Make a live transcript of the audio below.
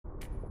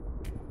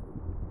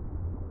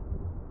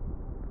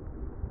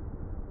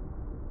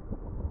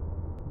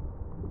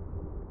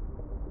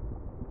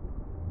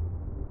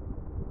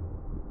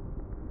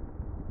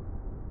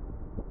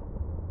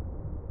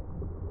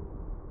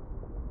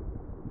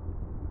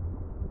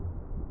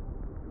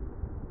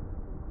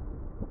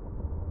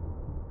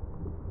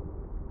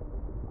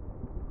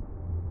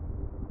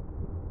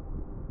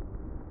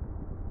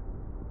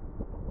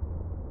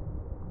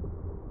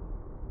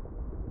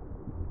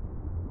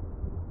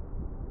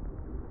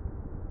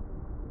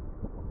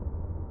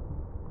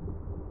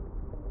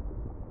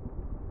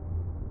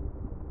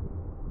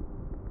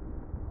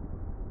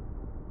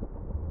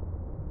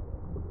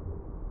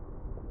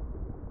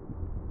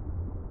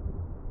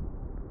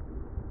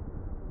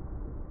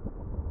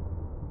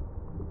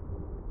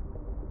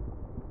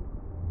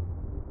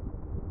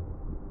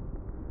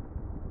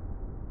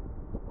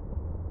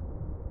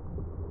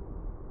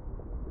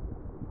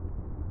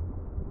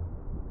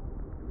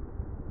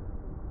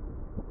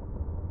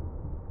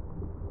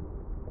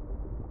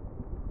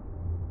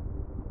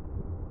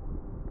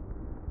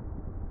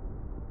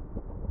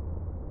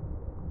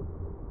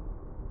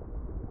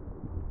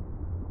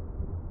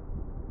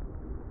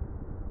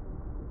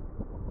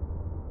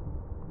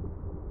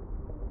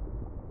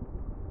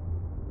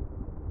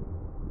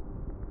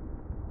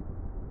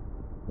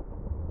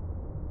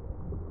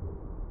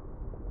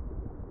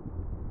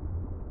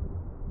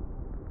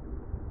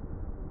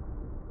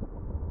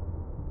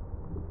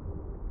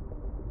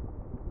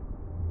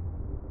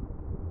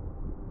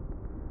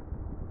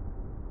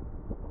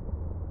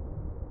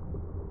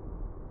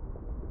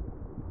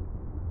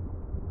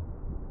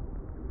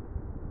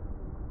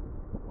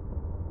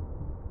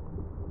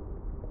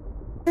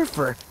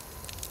for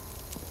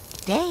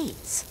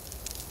days.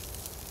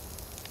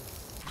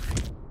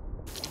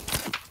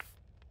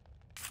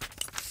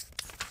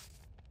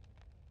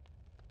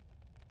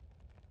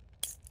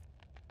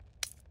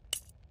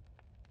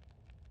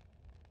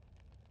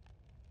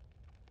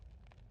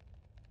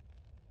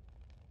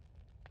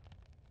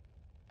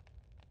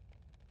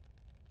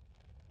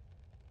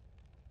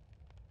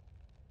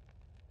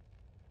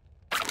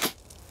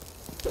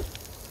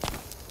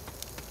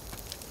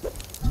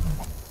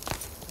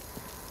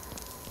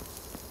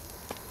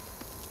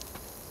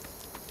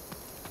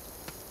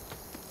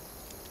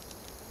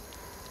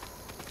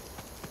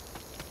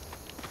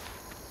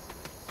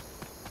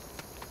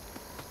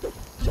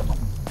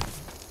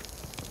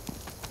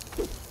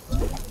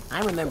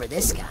 I remember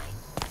this guy.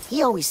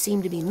 He always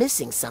seemed to be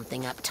missing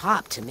something up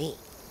top to me.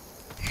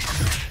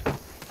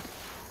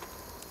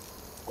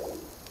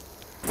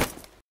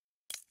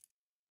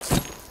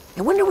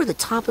 I wonder where the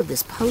top of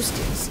this post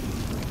is.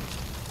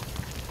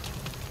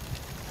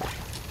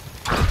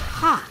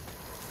 Aha!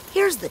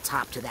 Here's the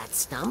top to that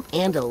stump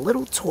and a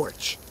little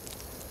torch.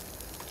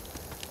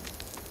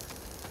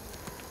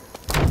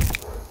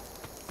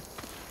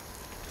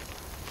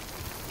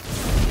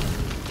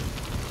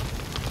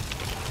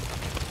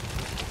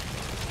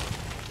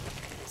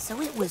 So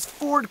it was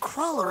Ford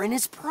Cruller in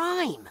his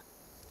prime.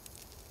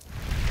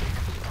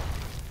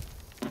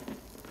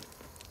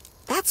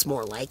 That's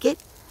more like it.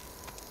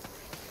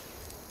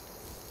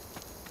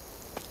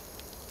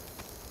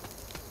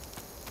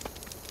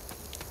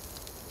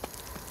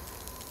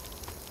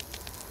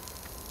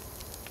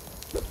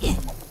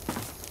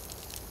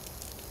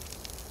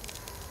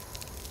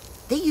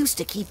 They used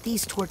to keep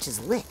these torches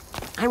lit.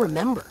 I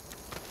remember.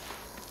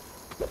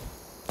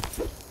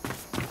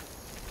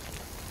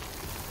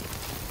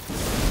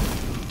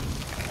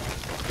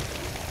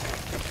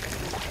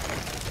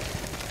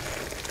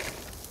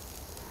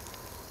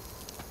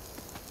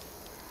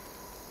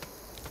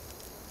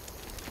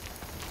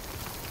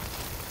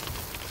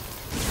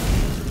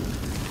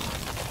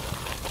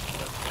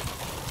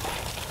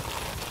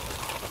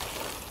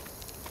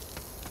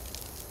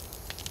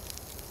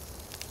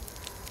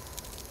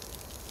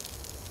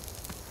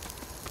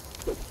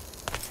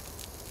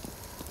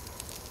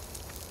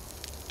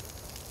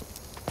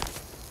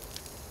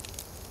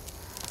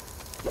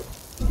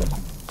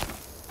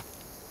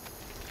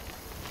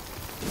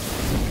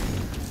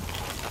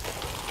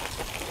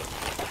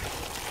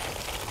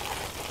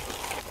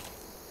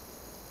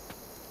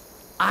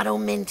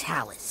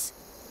 Mentalis.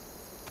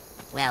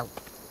 Well,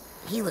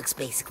 he looks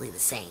basically the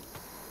same.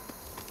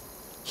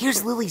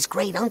 Here's Lily's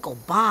great uncle,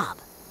 Bob.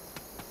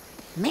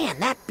 Man,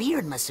 that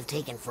beard must have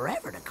taken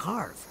forever to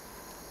carve.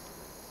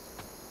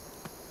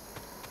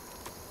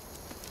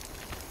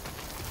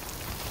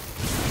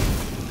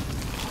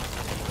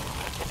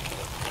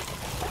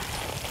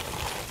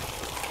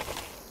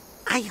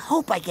 I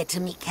hope I get to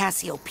meet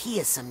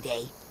Cassiopeia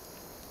someday.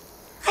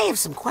 I have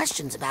some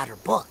questions about her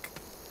book.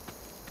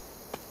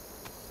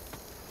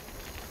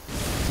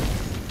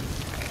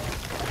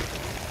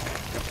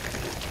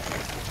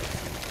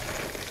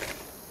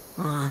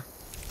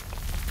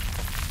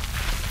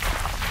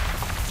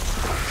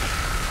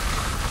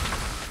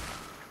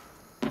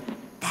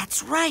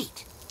 That's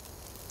right.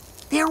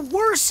 There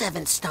were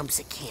 7 stumps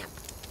at camp.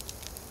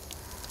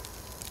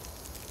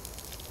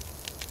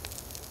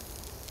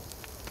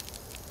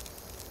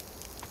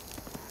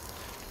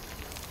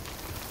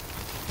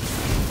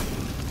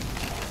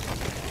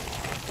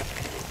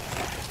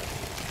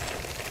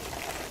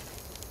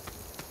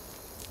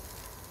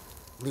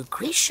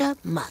 Lucretia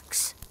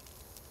Mux.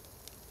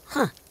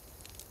 Huh.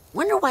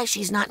 Wonder why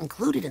she's not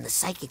included in the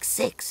Psychic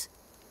 6.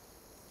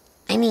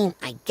 I mean,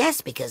 I guess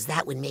because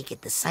that would make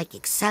it the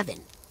Psychic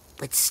 7.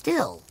 But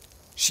still,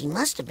 she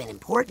must have been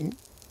important,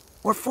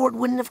 or Ford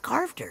wouldn't have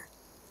carved her.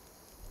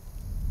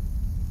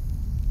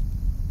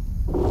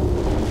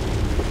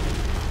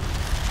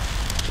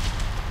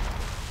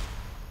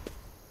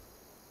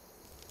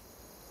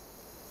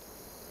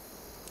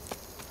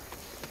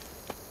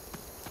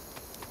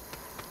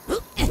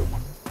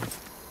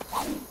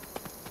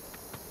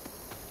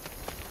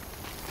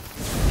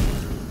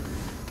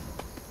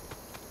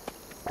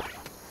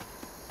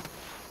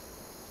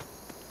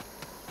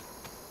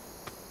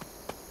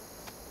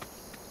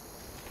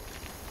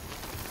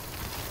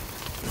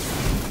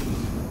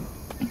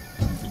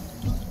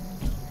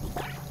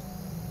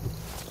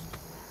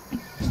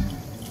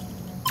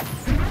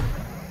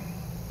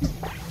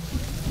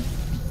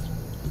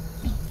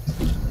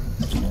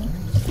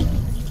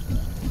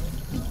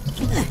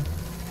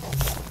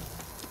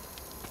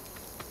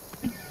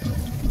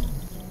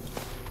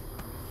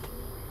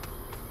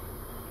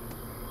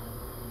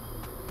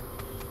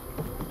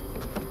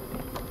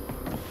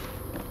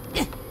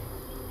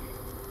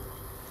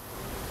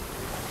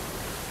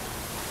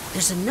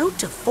 There's a note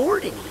to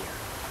Ford in here.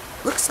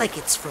 Looks like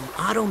it's from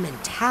Otto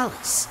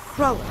Mentalis.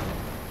 Cruller.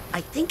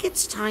 I think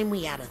it's time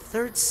we add a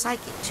 3rd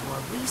psychic to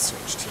our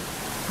research team.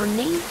 Her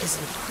name is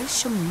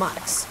Lucretia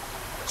Mux.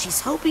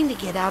 She's hoping to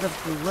get out of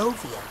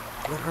Grulovia,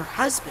 where her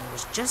husband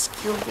was just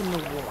killed in the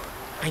war.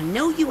 I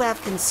know you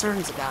have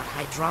concerns about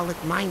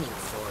hydraulic mining,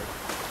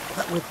 Ford,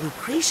 but with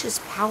Lucretia's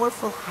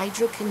powerful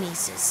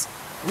hydrokinesis,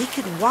 we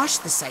could wash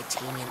the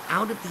Titanium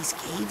out of these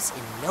caves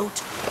in no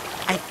time.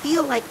 I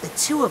feel like the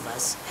two of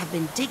us have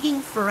been digging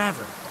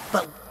forever,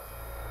 but...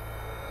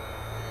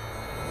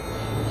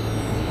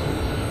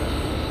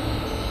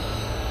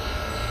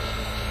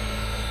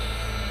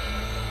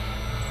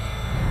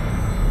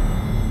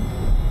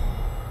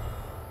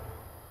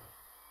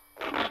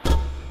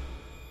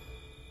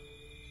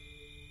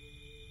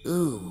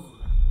 Ooh,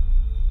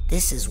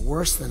 this is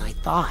worse than I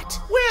thought.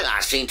 Well, I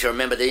seem to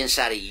remember the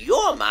inside of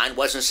your mind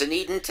wasn't so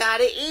neat and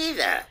tidy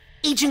either.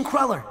 Agent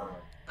Cruller,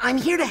 I'm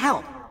here to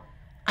help.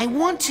 I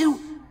want to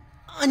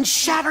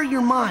unshatter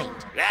your mind.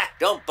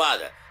 Don't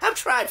bother. I've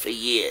tried for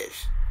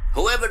years.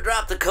 Whoever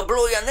dropped the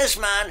kablooey on this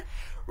mind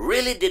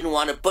really didn't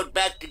want to put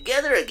back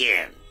together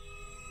again.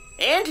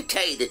 And to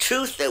tell you the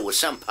truth, there were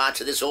some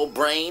parts of this old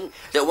brain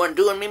that weren't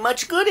doing me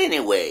much good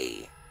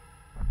anyway.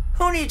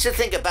 Who needs to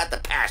think about the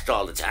past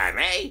all the time,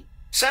 eh?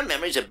 Some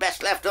memories are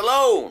best left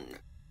alone.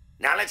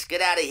 Now let's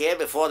get out of here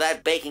before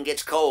that bacon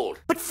gets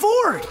cold. But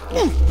Ford!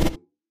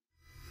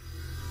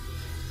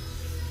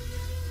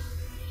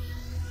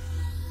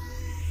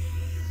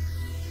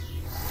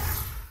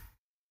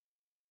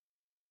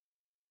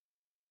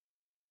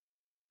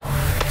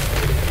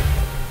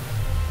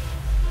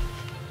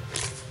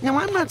 Now,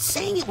 I'm not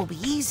saying it will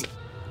be easy,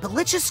 but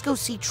let's just go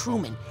see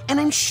Truman, and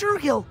I'm sure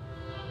he'll...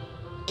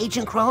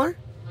 Agent Cruller?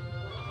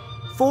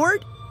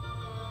 Ford?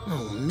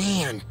 Oh,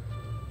 man.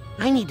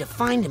 I need to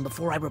find him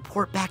before I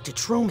report back to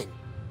Truman.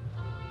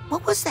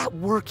 What was that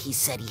work he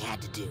said he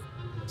had to do?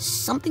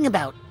 Something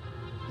about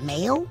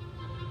mail?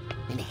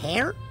 And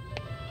hair?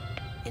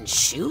 And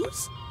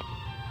shoes?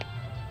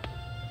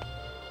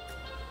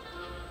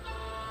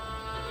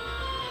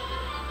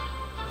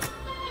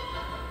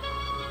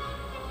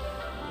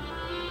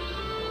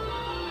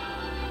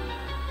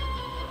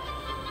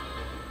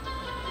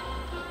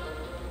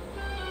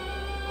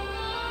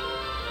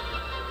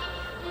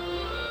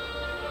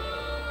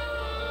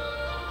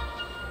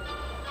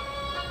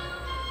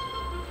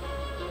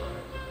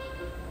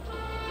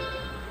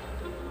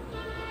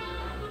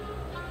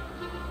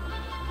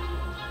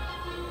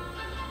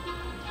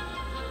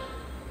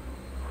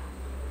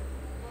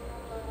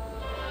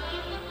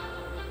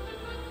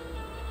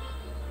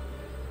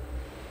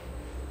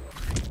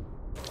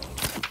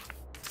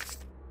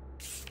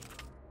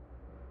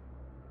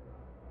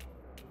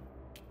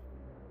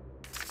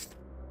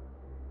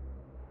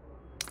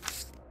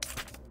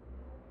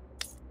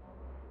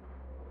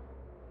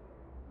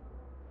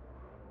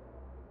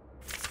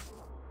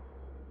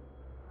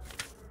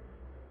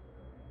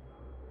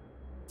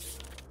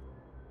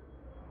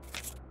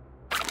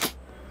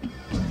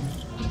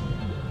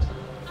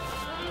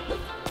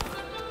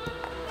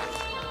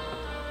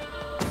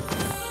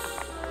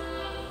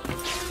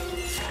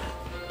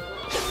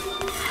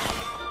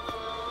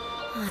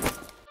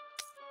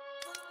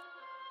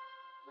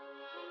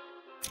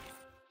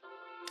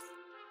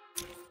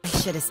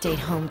 Should have stayed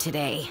home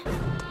today.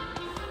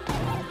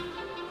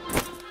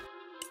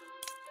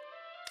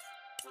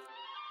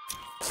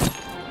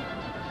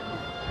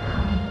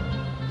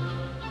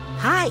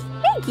 Hi.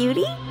 Hey,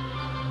 cutie.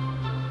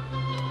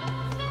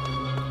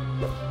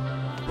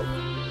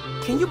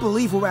 Can you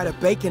believe we're out of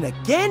bacon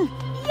again?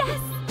 Yes,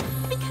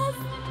 because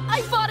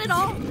I bought it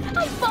all.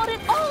 I bought it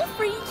all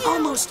for you.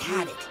 Almost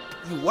had it.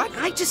 You what?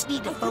 I just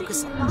need to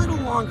focus a little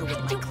longer with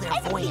my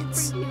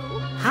clairvoyance.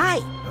 Hi.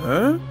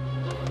 Huh?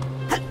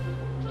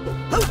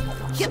 Oh,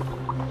 yep.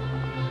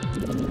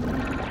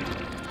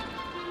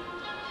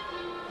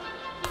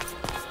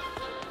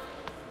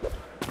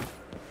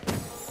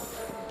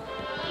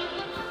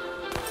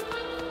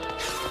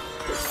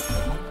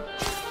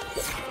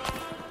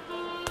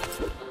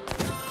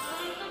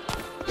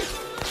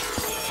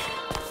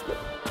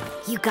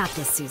 You got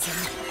this, Susan.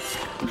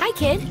 Hi,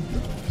 kid.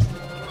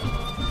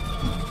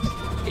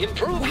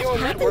 Improve your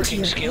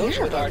networking skills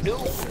with our new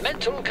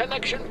mental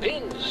connection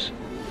pins.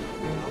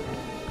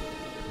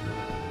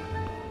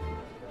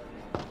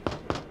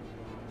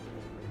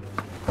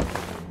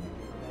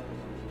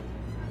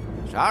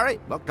 Sorry,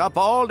 booked up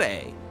all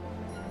day.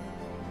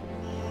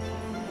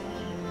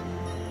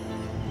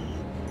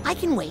 I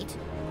can wait.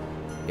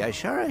 You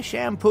sure as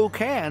shampoo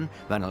can,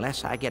 but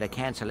unless I get a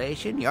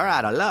cancellation, you're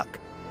out of luck.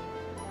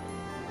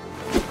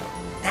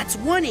 That's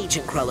one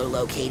Agent Cruller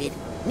located.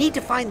 Need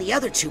to find the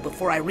other two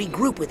before I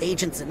regroup with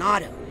Agent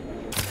Zanotto.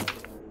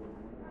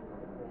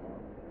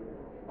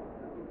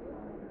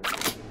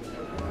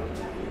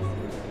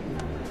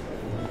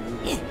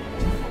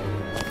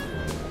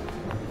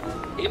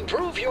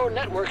 Improve your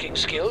networking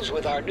skills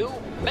with our new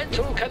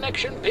mental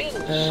connection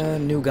pins.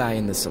 New guy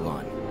in the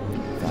salon.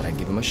 Thought I'd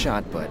give him a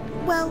shot, but...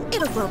 Well,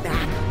 it'll grow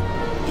back.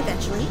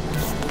 Eventually.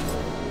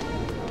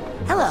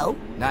 Hello.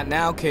 Not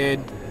now, kid.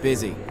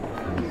 Busy.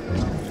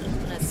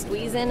 Wanna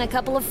squeeze in a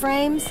couple of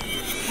frames?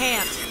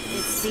 Can't.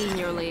 It's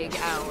senior league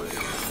hours.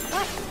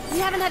 What? We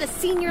haven't had a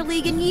senior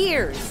league in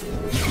years.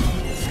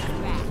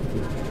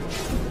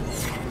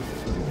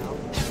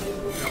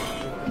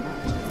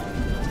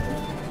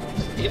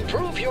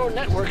 Improve your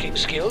networking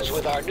skills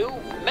with our new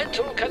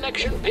mental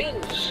connection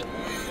pins.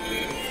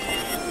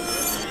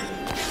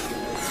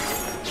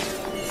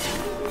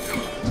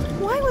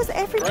 Why was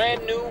every...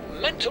 Brand new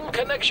mental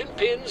connection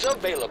pins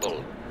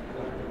available.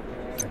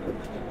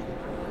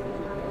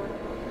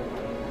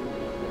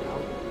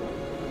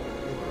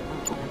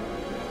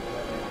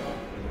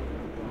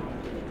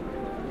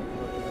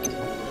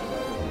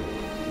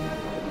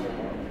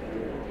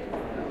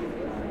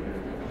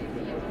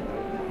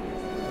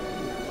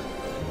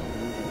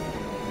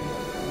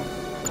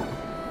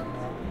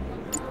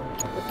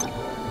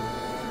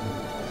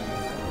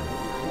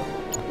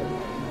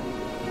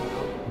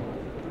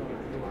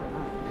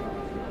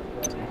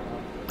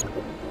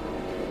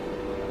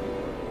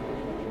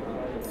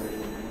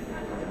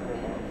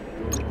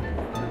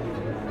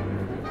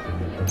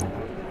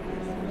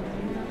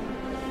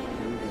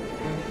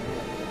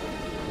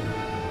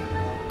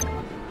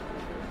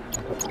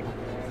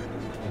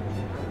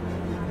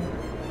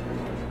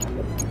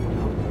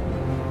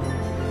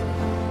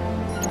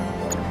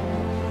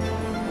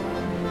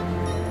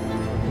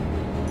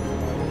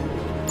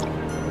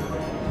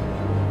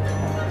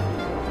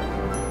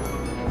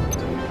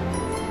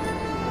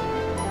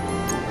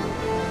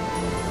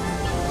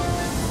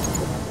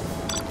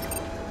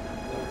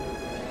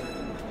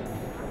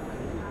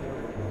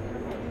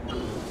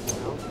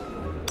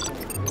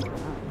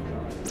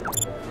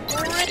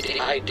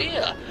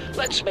 Idea.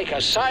 Let's make a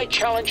side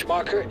challenge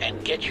marker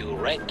and get you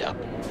ranked up.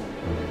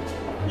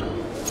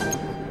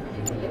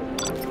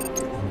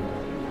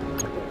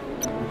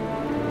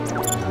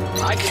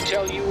 I can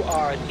tell you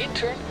are an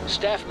intern,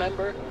 staff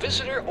member,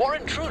 visitor, or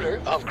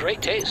intruder of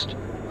great taste.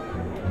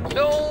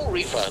 No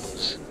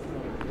refunds.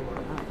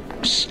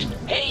 Psst,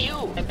 hey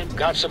you,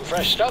 got some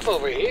fresh stuff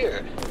over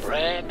here.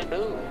 Brand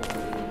new.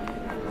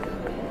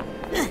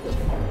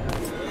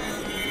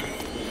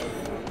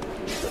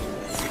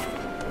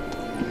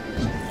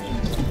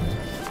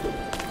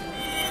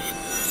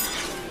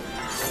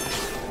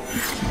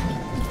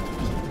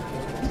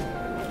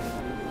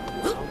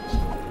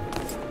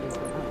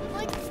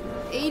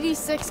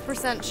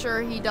 86%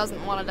 sure he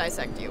doesn't want to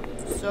dissect you.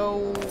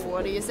 So,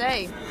 what do you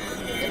say?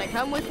 You gonna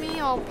come with me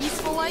all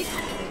peaceful like?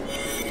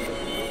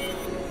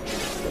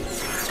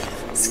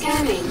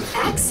 Scanning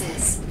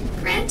access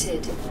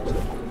granted.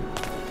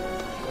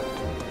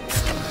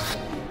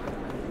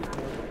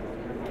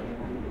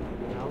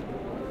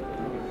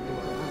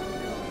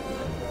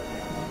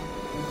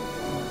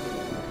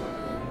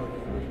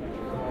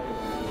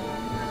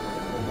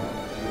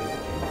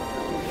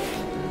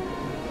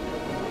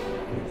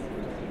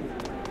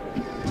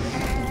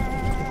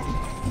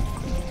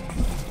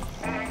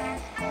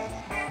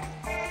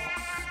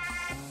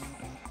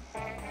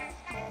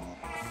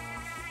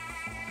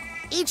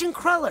 Agent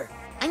Cruller,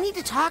 I need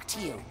to talk to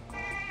you.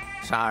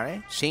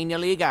 Sorry, Senior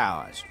League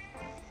hours.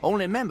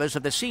 Only members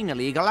of the Senior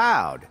League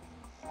allowed.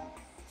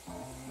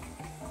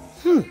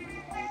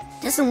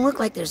 Doesn't look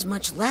like there's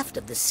much left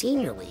of the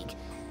Senior League,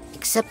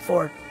 except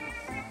for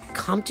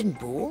Compton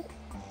Boole?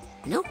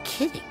 No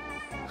kidding.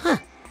 Huh.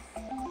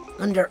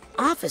 Under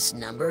office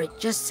number, it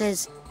just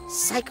says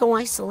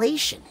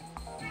psycho-isolation.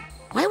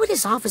 Why would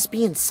his office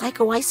be in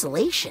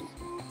psycho-isolation?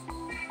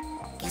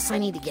 Guess I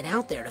need to get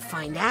out there to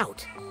find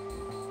out.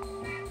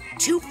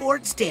 2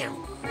 forts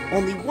down.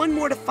 Only one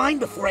more to find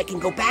before I can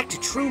go back to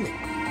Truman.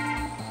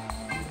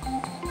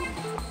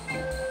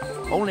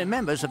 Only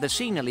members of the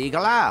Senior League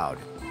allowed.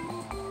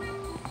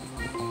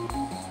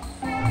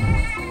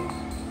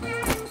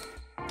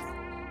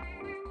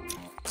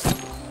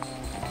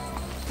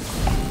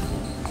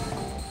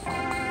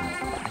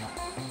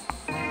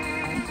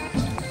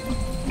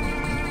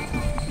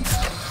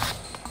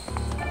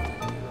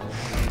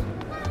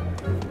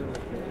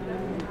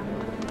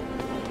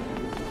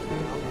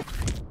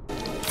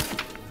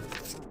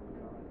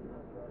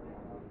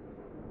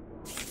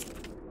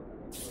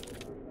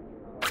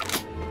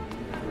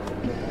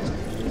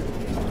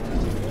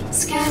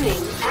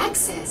 Scanning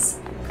access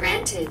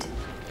granted.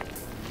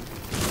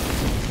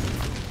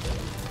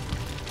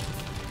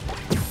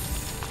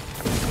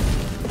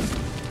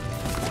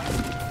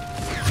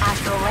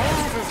 Astral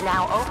Lanes is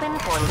now open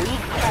for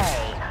League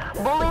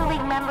play. Bowling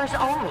League members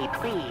only,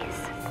 please.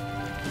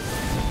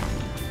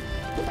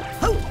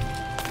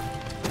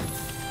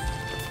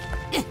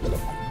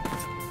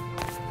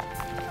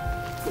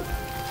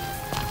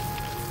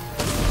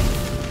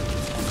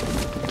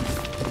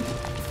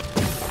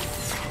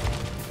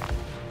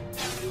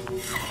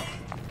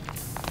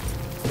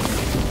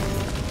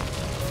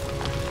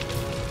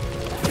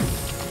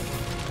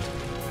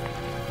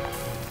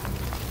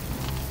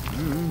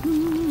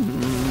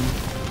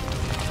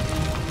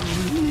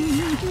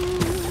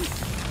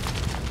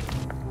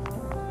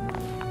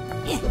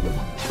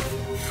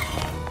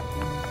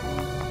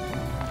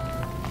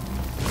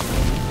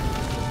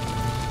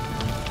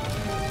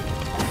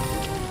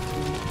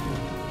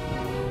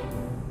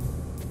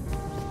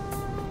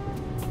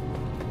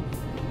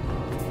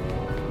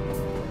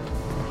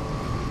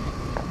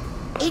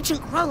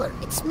 Agent Cruller,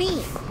 it's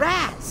me,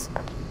 Raz.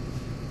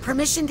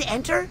 Permission to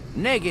enter?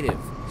 Negative.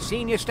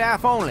 Senior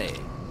staff only.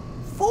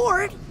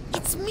 Ford,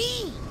 it's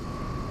me.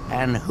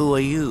 And who are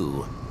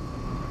you?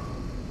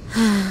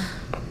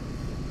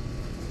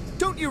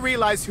 Don't you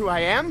realize who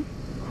I am?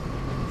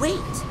 Wait.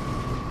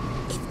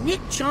 If Nick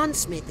John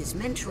Smith is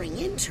mentoring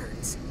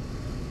interns,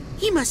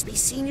 he must be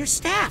senior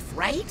staff,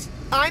 right?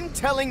 I'm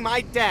telling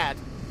my dad.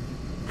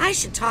 I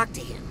should talk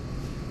to him.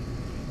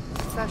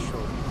 Special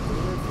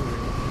delivery.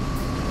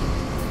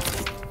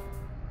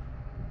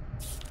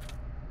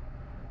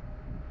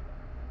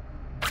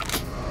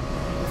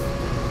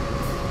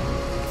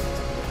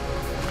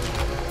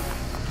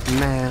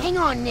 Man. Hang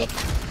on, Nick.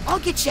 I'll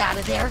get you out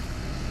of there.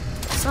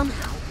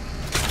 Somehow.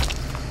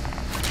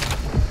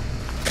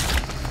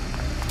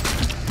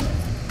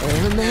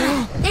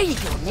 There you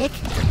go, Nick.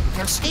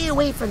 Now stay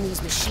away from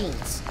these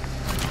machines.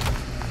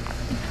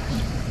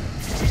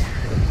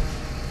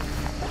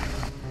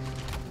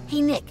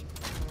 Hey, Nick.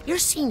 You're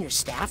senior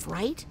staff,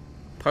 right?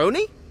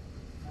 Pony?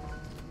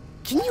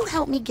 Can you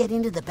help me get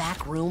into the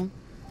back room?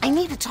 I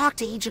need to talk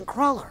to Agent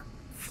Crawler.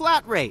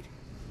 Flat rate.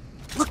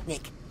 Look,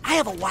 Nick, I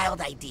have a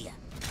wild idea.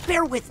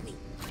 Bear with me.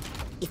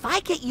 If I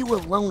get you a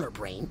loner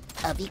brain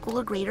of equal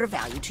or greater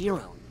value to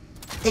your own,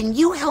 then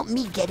you help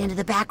me get into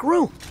the back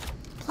room.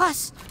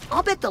 Plus,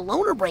 I'll bet the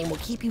loner brain will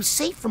keep you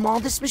safe from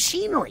all this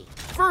machinery.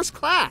 First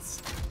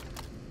class.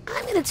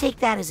 I'm gonna take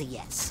that as a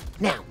yes.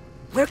 Now,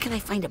 where can I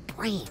find a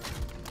brain?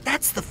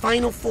 That's the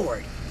final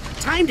Ford.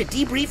 Time to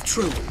debrief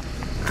Truman.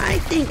 I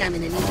think I'm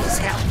gonna need his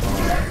help.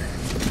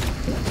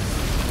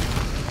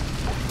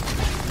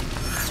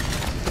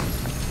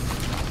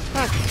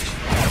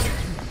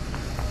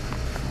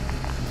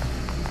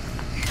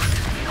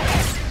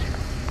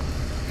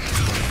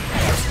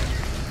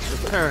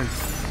 Return.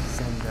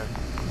 Sender.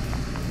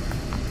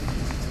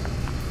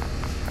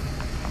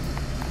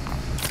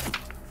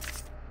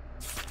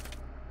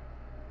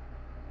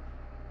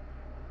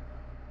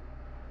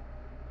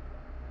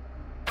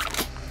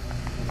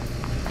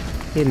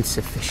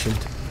 Insufficient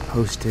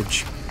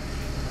postage.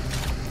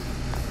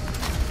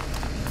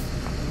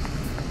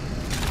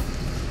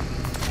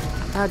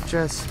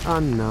 Address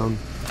unknown.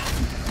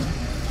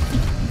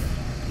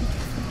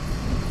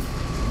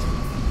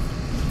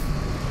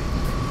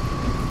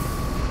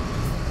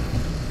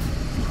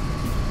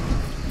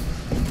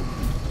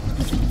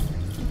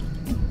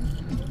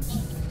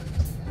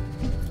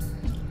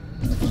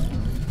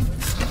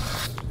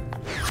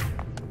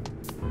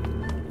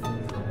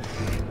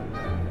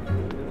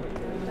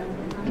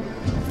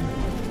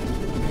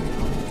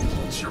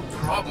 What's your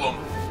problem?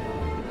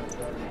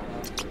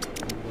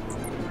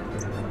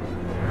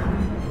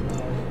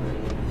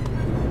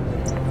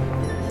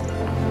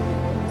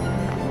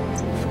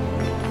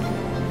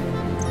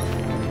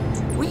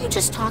 Were you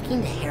just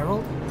talking to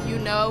Harold? You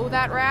know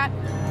that rat?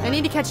 I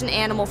need to catch an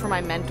animal for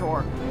my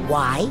mentor.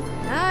 Why?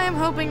 I'm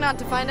hoping not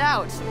to find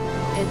out.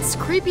 It's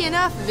creepy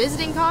enough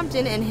visiting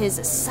Compton in his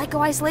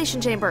psycho-isolation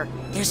chamber.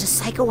 There's a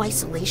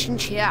psycho-isolation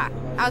chamber? Yeah,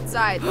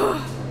 outside. Now,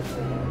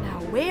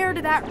 where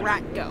did that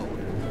rat go?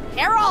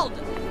 Harold!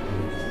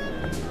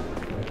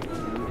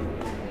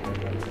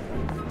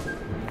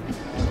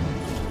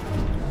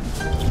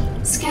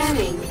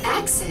 Scanning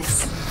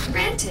access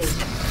granted.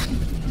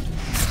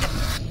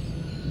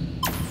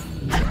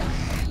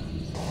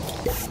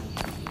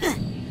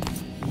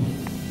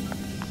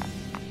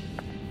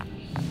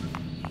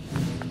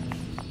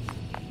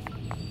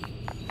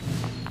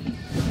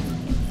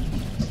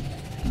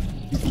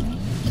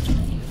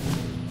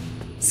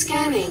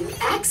 Scanning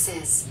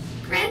access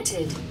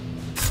granted.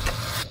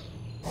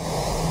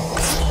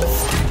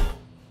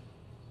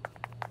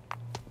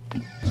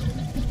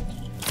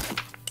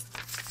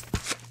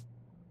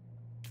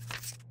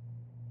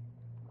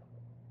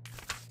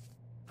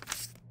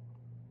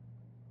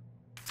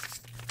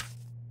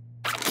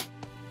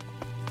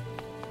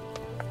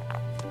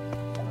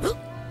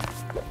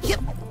 Yep.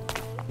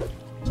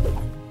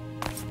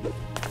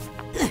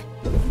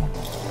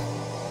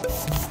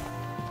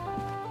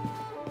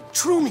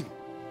 Truman!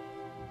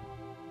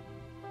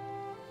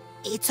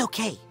 It's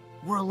okay.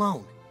 We're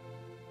alone.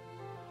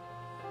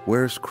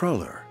 Where's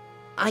Cruller?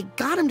 I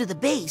got him to the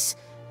base,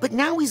 but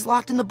now he's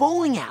locked in the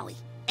bowling alley,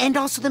 and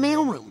also the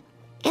mailroom,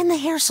 and the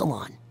hair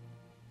salon.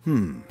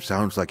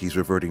 Sounds like he's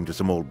reverting to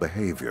some old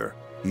behavior.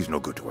 He's no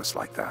good to us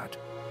like that.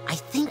 I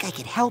think I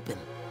could help him,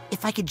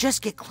 if I could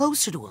just get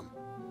closer to him.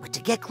 But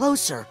to get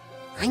closer,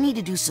 I need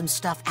to do some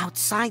stuff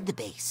outside the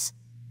base.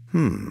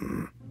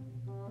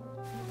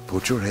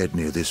 Put your head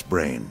near this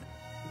brain,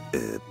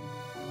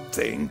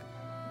 thing.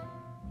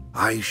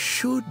 I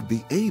should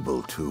be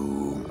able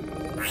to...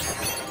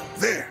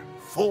 There!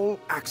 Full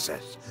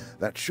access.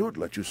 That should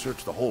let you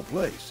search the whole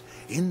place,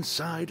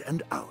 inside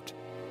and out.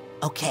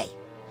 Okay.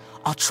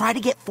 I'll try to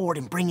get Ford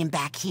and bring him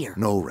back here.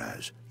 No,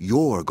 Raz.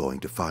 You're going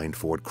to find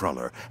Ford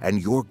Cruller,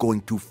 and you're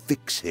going to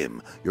fix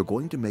him. You're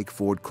going to make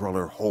Ford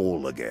Cruller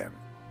whole again.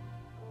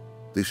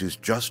 This is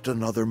just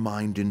another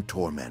mind in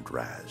torment,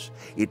 Raz.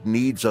 It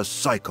needs a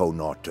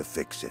psychonaut to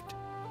fix it.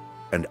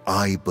 And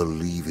I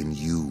believe in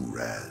you,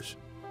 Raz.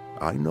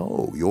 I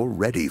know you're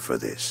ready for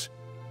this.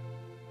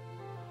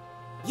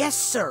 Yes,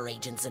 sir,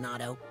 Agent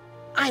Zanotto.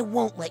 I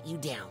won't let you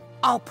down.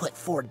 I'll put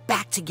Ford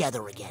back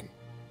together again.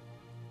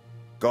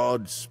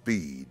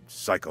 Godspeed,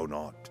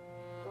 Psychonaut.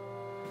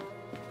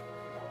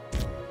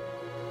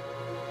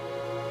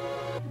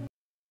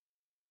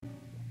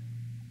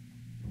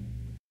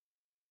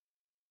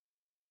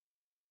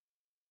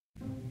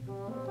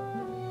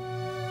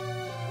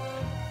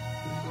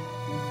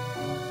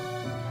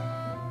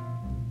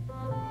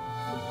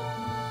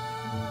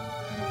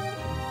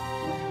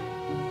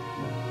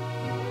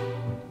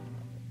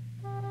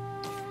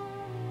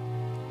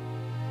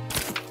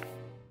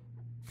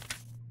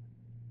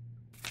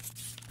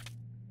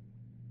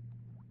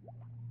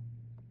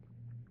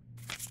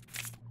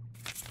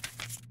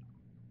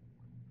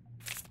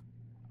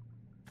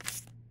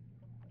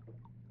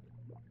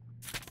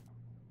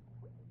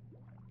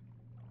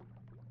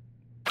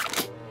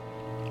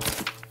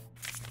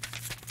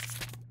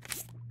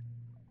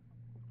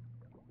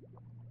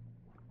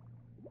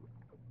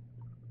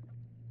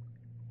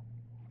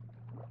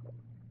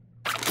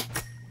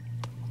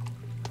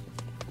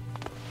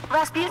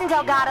 Rasputin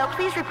Delgado,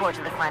 please report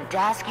to the front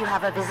desk. You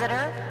have a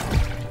visitor.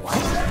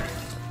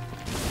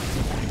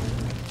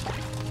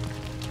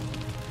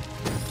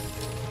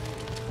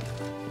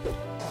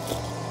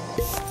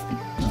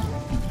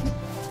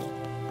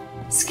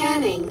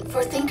 Scanning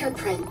for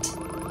fingerprint.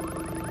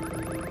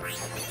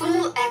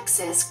 Full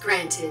access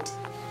granted.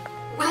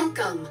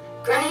 Welcome,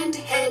 Grand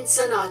Head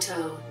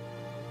Sonato.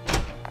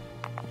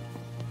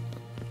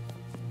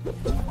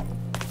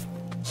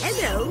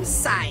 Hello,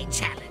 side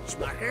challenge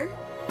marker.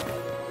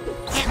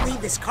 Can't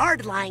leave this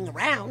card lying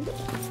around.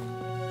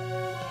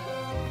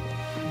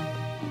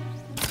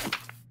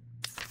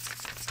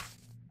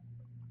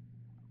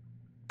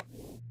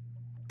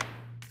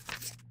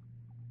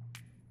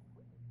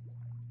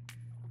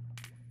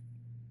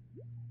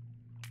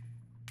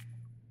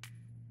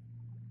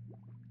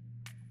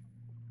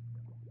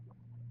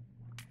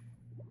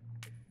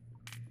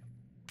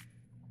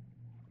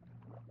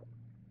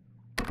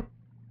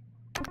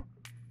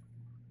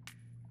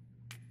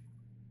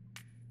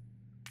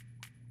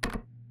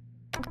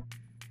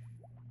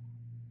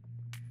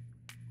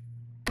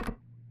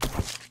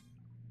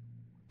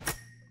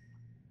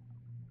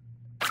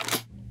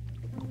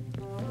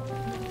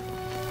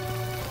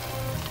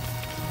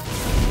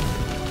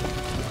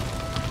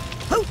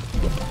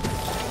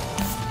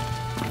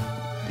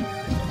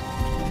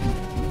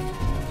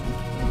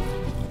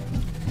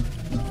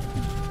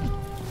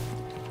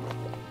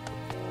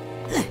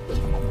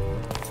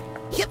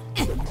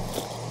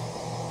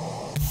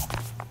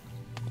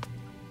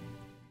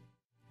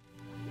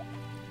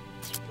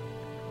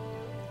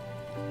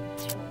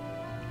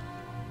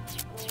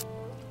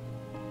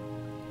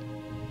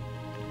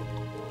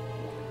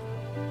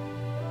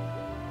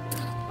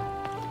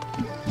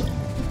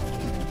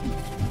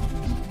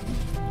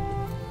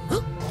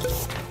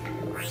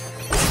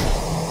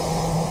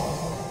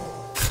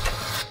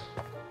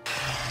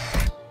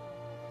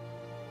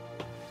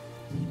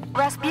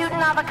 Rasputin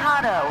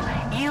Avocado,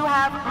 you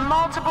have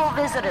multiple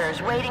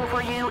visitors waiting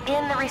for you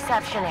in the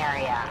reception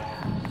area.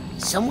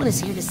 Someone is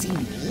here to see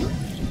me?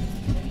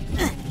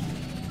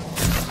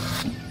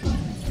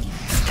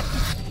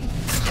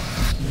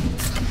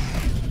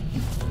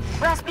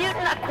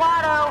 Rasputin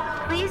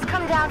Aquado, please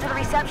come down to the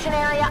reception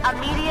area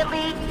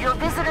immediately. Your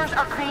visitors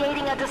are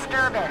creating a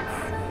disturbance.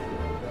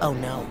 Oh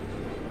no.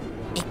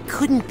 It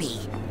couldn't be.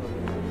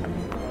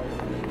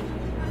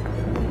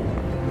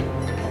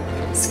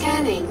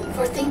 Scanning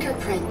for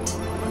fingerprint.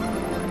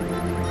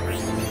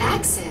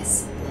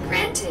 Access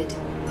granted.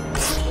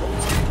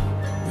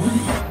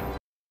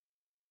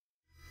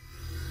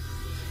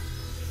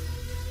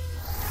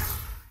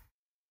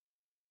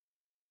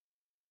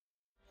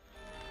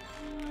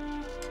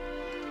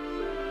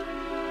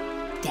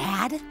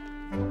 Dad?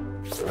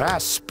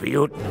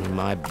 Rasputin,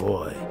 my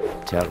boy.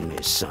 Tell me,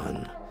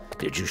 son.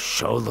 Did you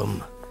show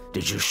them?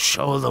 Did you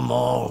show them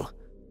all?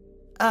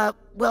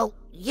 Well,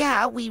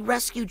 yeah, we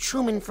rescued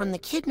Truman from the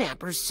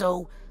kidnappers,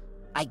 so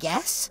I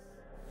guess?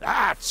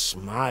 That's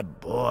my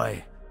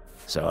boy.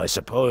 So I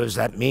suppose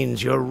that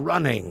means you're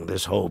running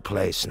this whole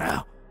place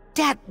now.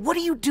 Dad, what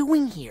are you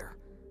doing here?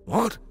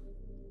 What?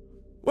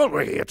 Well,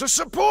 we're here to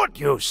support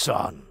you,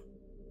 son.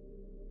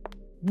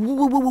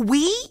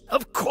 We?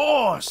 Of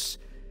course.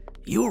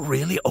 You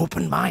really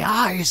opened my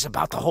eyes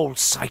about the whole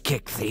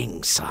psychic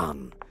thing,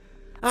 son.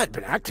 I'd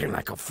been acting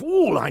like a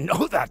fool, I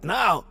know that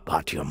now.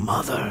 But your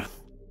mother,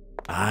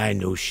 I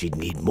knew she'd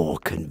need more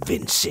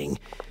convincing.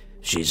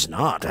 She's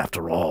not,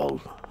 after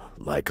all,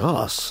 like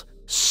us.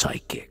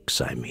 Psychics,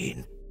 I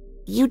mean.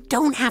 You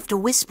don't have to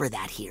whisper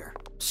that here.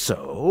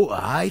 So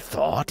I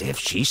thought if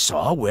she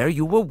saw where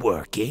you were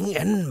working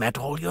and met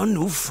all your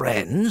new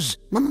friends...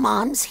 My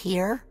mom's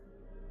here.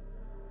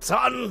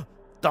 Son,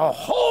 the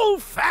whole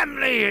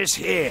family is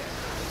here.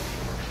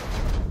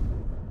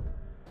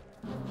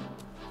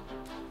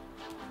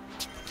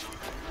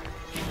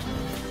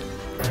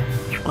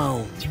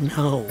 Oh,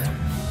 no.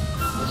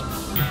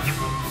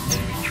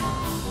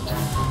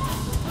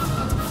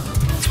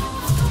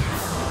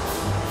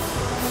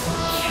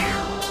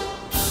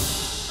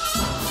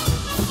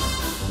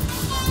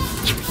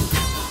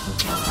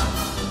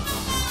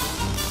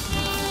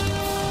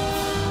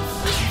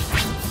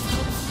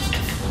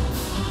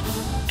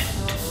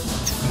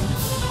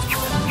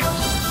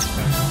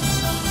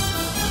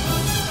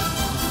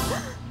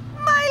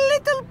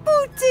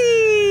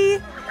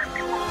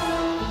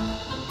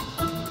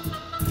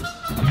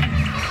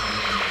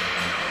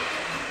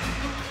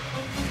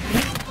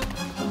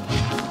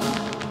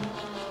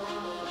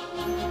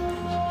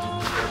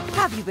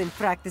 Have you been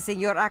practicing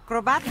your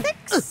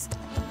acrobatics?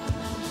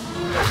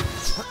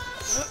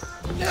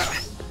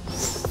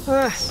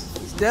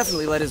 He's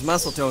definitely let his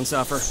muscle tone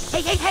suffer.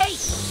 Hey, hey, hey!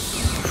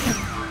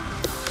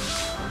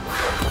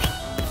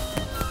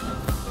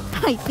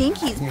 I think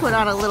he's put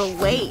on a little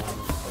weight.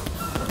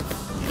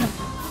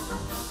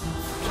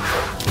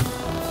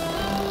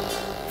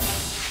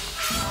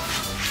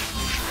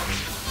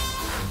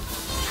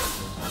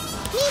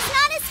 He's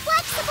not as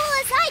flexible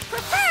as I'd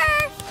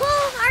prefer.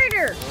 Pull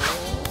harder.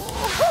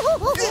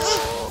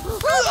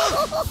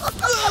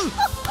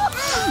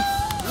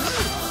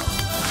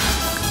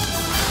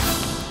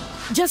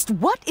 Just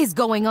what is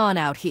going on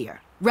out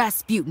here?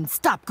 Rasputin,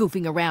 stop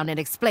goofing around and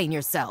explain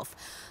yourself.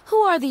 Who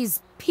are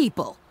these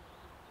people?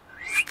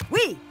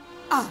 We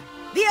are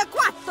the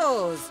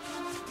Aquatos!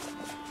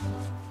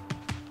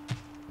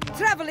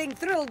 Traveling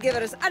thrill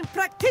givers and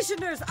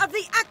practitioners of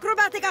the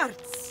acrobatic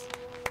arts!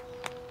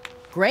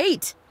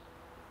 Great.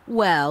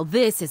 Well,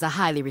 this is a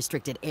highly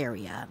restricted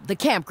area. The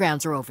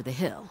campgrounds are over the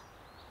hill.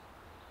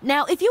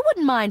 Now, if you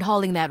wouldn't mind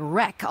hauling that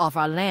wreck off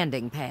our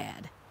landing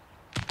pad.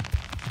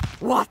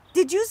 What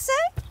did you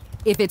say?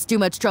 If it's too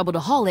much trouble to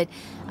haul it,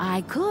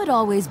 I could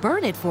always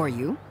burn it for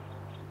you.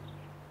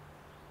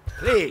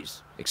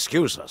 Please,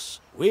 excuse us.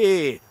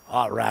 We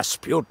are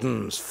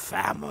Rasputin's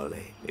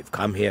family. We've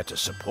come here to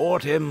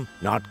support him,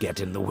 not get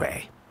in the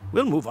way.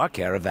 We'll move our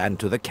caravan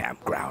to the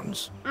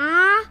campgrounds.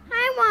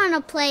 I want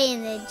to play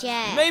in the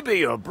jet. Maybe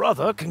your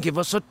brother can give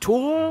us a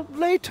tour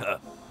later.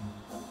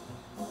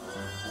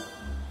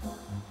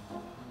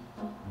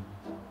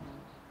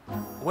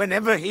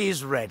 Whenever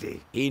he's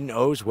ready, he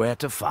knows where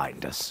to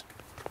find us.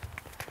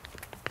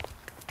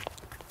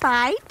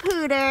 Bye,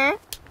 Pooter.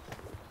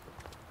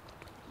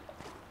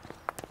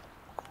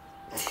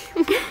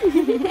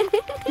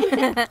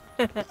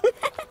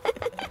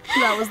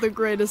 That was the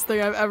greatest thing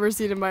I've ever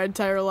seen in my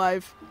entire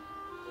life.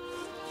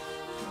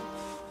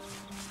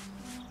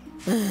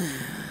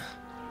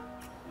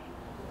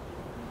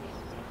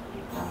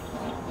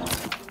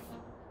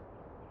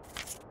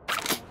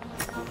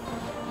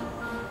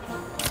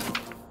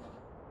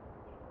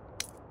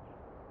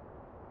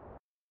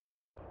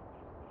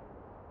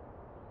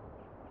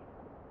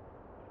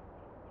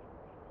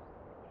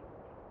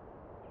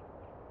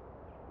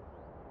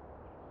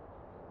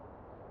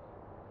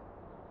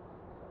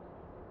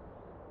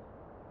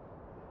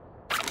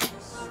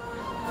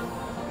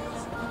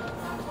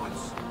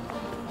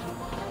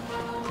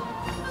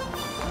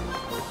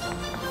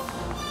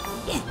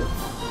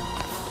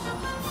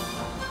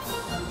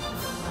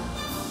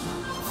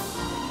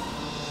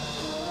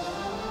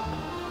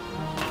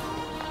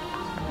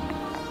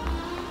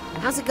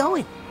 How's it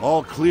going?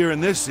 All clear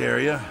in this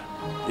area,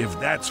 if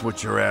that's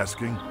what you're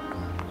asking.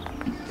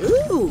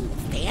 Ooh,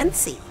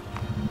 fancy.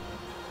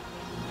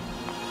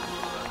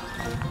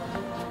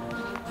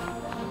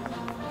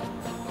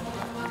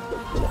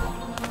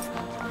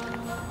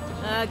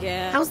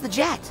 Again. How's the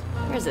jet?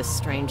 Here's a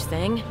strange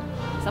thing.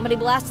 Somebody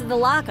blasted the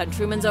lock on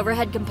Truman's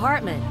overhead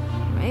compartment.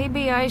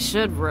 Maybe I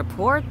should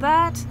report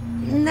that?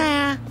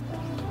 Nah.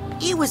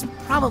 It was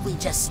probably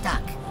just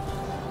stuck.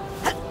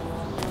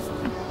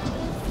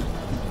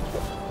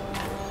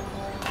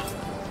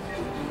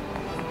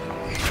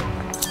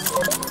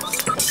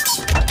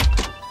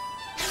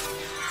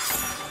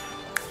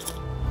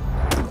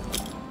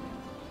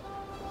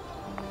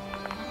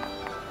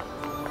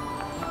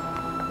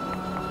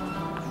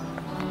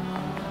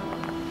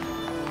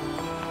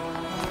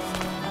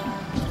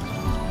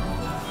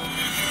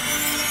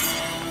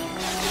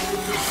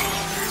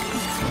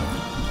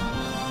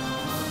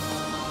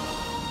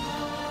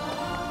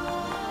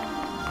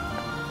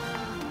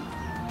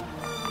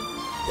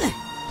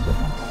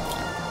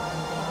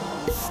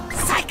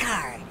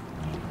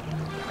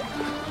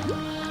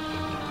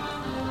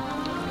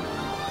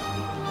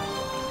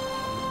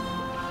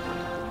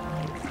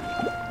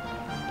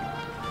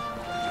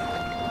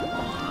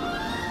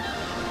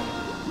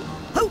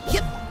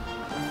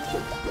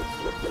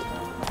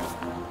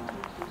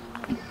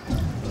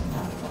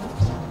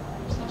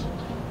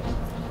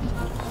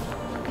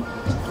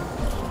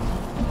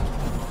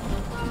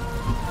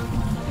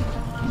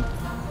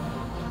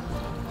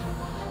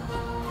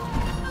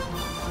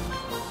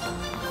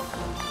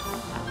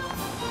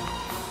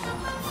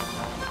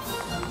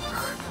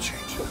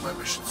 My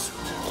mission suit.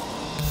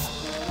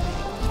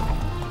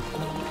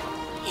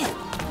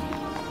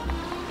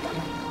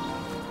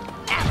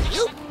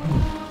 Alley-oop.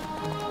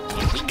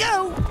 Here we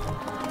go.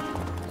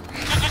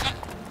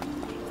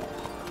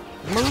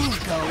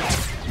 Move,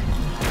 goat.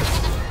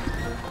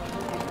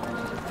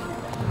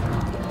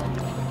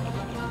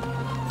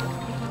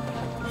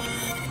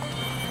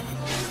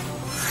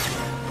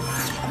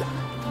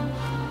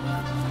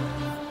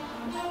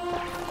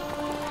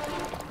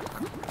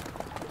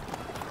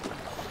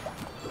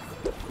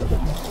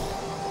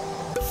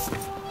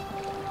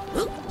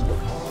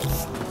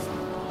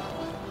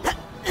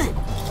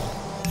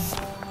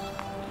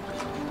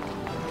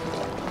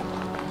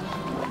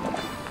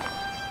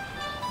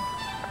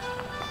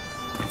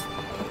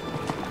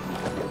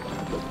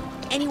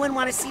 Anyone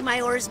want to see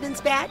my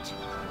oarsman's badge?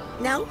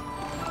 No?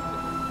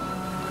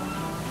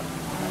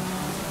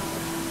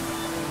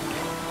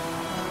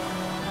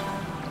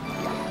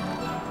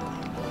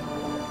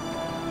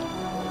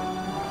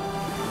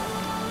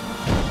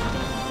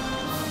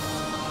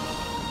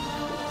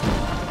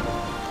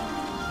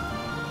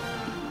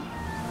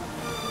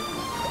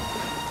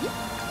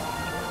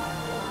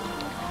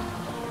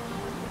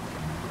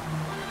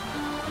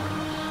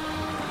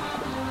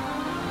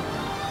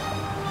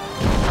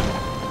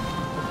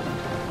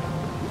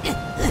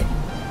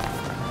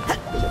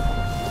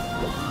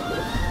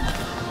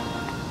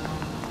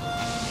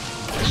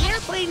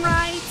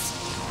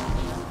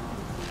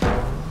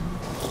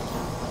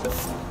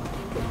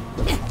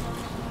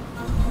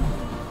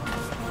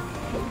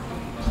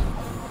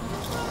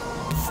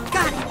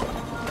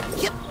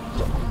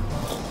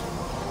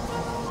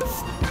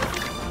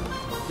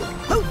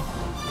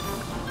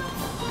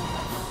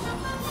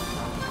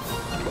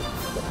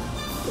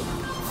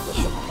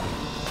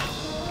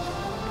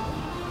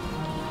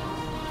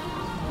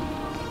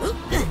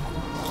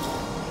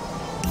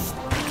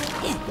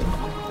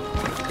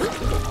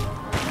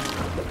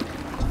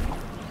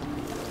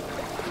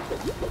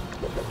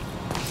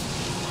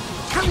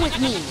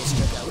 me,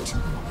 Mr. Goat.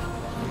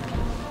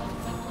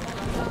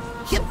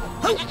 Yep.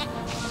 Oh.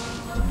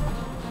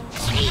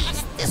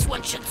 Jeez, this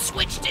one should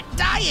switch to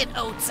diet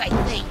oats, I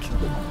think.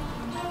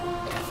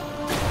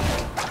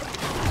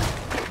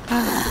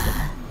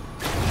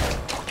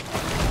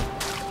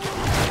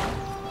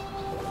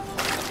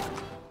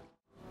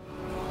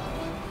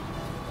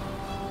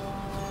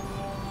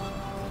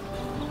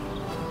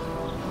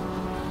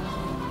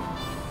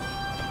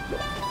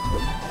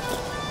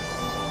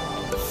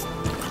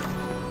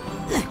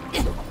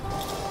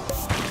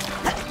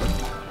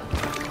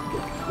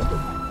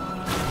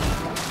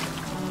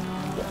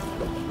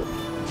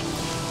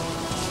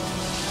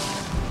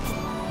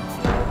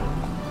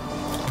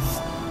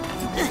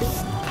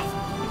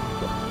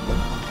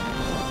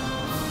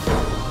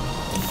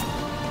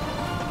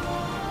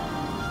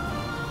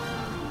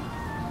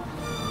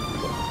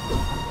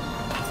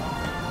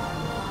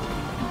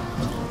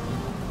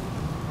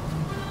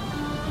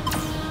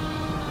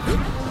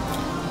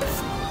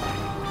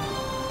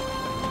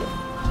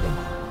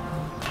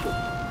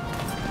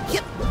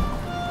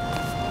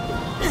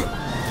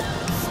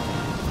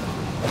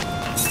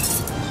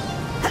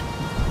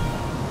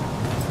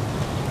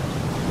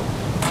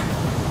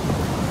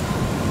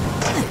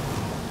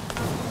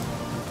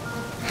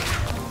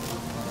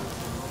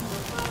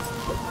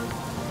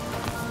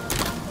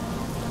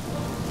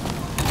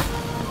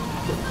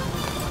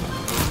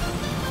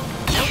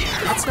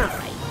 That's not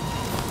right.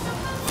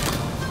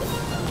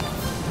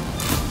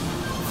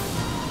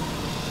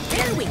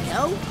 There we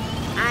go.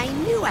 I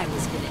knew I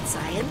was good at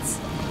science.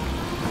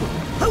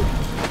 Oh.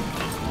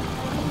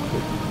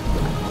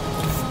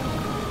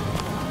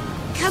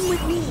 Come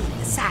with me,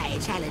 the Psi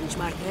challenge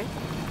marker.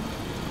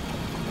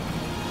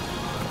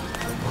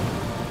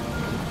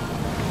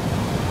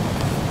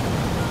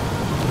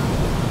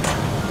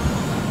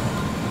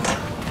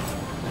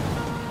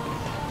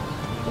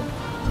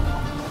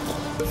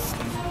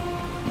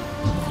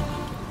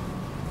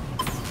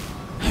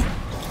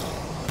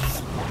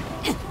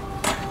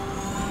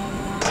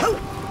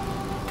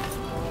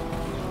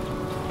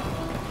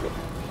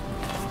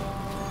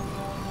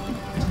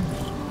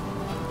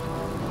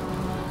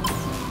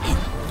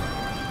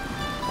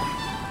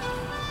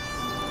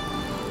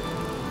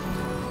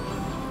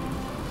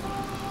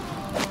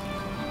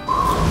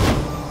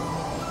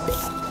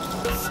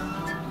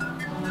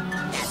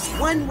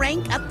 One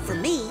rank up for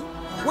me,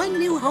 one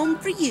new home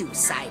for you,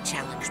 Psi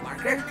challenge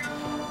marker.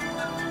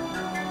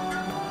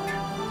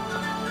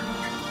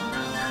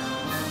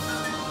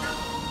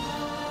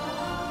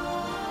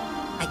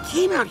 I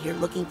came out here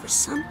looking for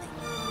something.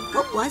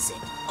 What was it?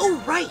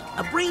 Oh, right,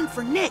 a brain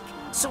for Nick,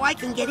 so I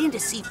can get in to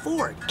see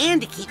Ford,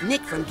 and to keep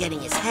Nick from getting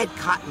his head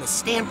caught in the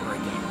stamper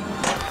again.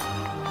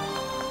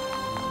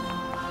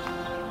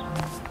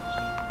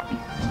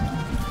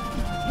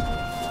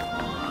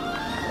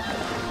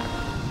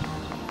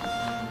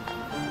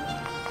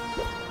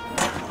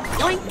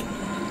 Yoink!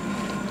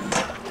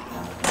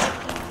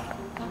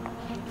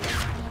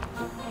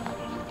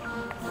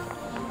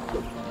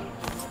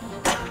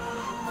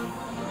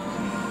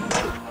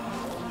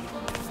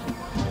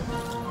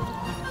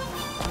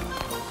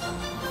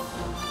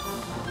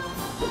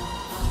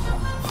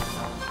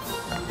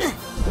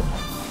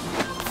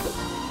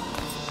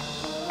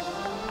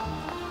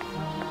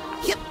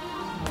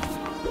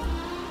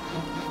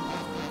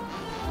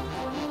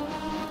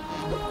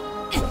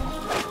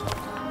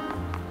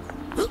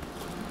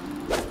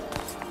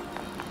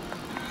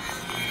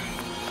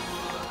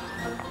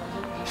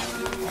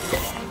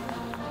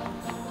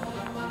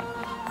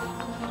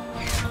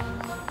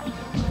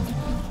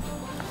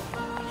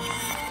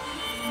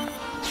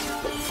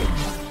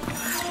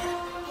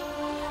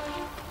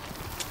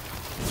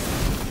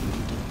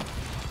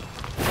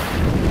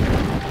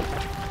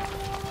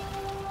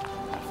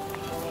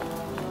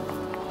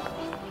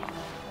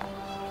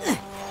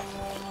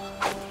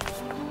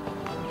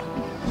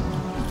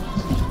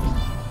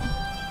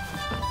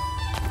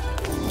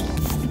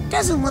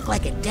 Doesn't look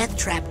like a death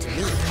trap to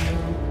me.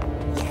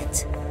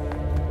 Yet.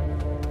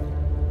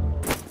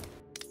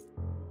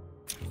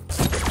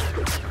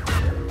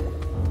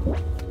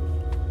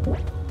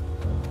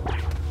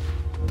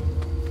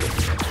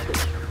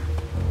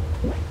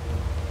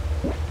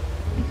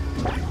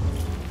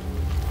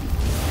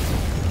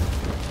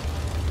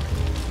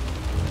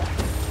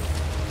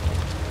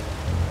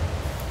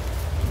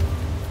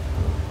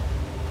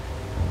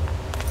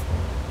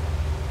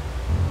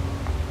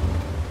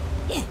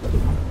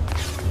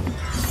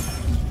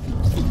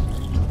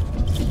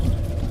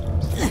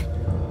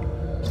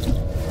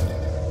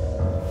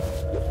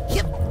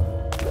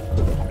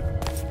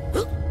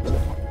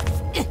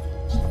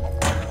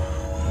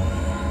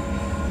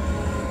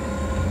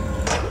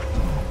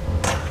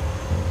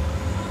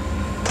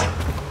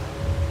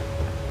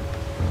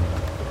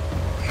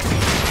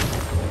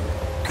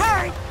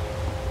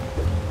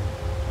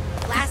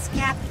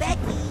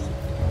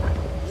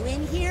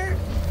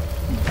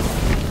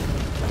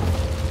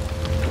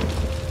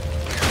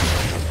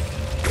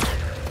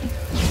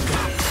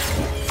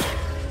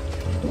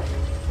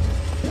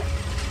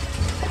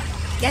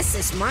 Guess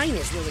This mine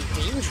is really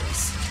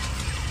dangerous.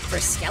 For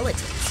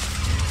skeletons.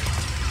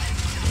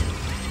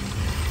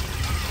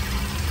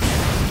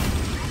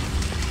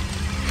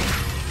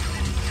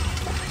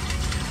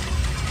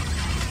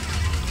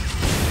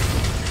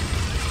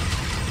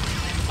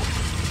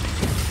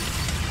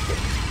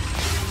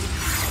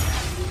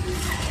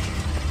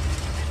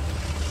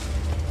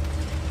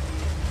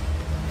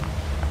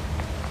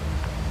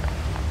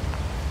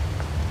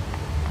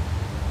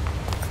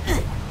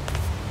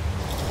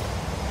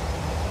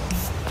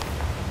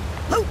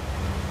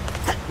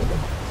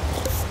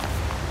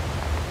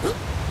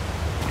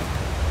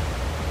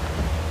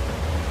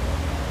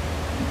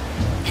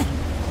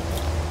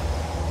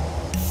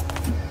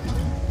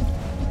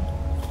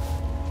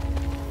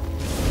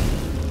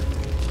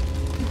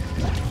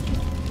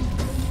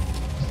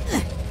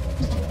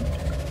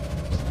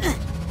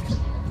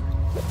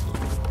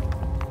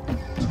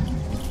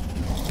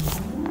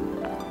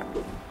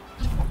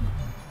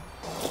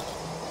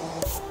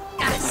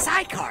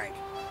 Card.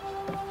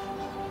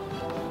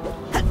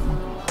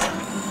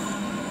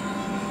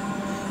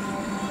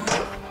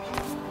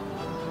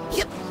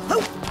 Yep.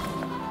 Oh.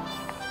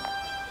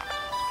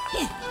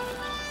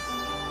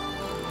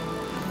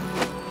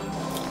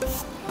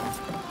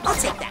 I'll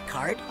take that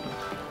card.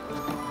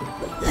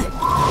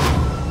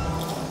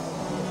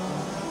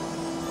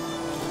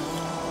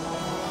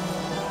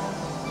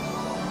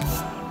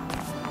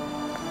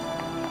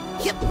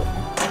 Yep.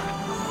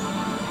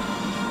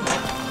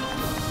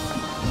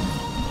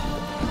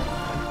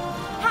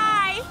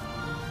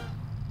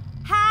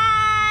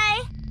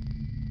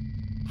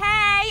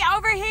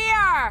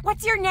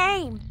 What's your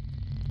name?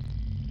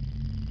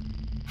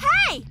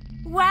 Hey!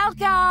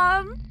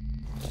 Welcome!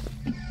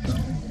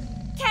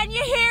 Can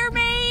you hear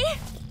me?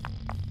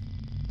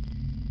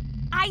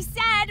 I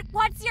said,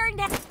 what's your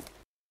name?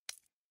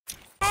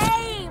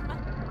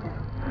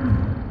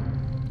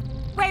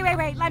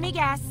 Wait, let me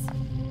guess.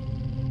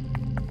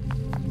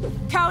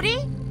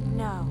 Cody?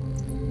 No.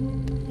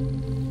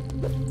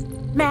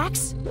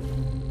 Max?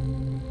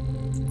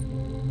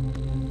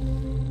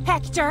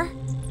 Hector?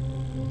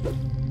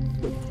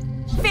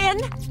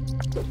 Finn?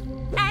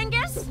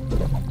 Angus?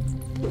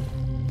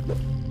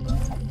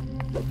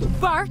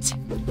 Bart?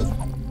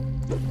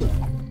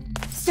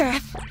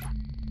 Seth?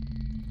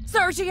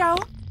 Sergio?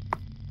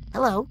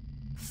 Hello.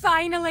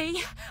 Finally!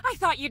 I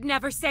thought you'd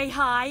never say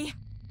hi.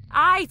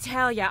 I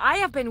tell ya, I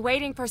have been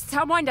waiting for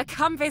someone to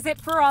come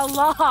visit for a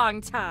long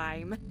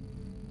time.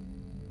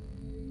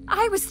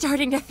 I was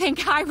starting to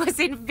think I was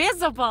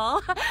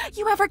invisible.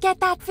 You ever get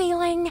that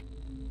feeling?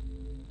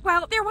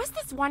 Well, there was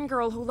this one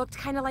girl who looked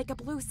kind of like a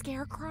blue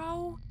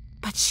scarecrow,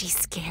 but she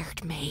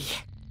scared me.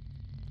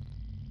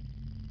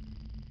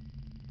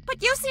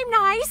 But you seem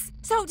nice,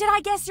 so did I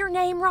guess your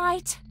name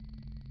right?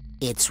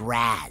 It's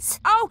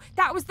Raz. Oh,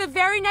 that was the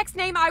very next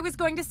name I was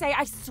going to say,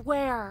 I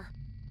swear.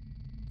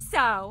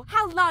 So,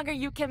 how long are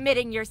you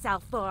committing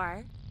yourself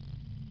for?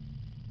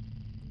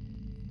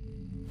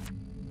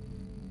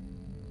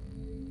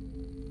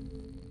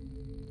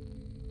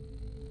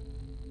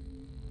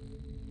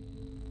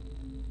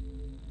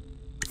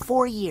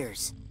 Four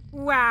years.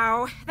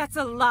 Wow, that's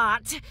a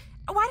lot.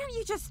 Why don't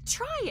you just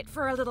try it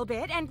for a little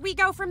bit and we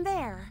go from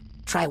there?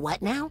 Try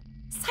what now?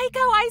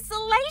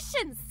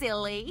 Psycho-isolation,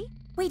 silly.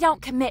 We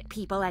don't commit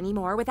people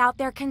anymore without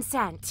their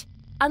consent.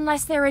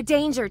 Unless they're a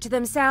danger to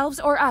themselves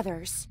or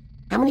others.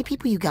 How many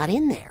people you got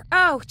in there?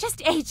 Oh,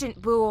 just Agent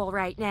Boole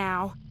right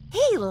now.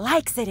 He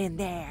likes it in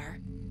there.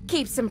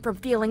 Keeps him from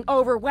feeling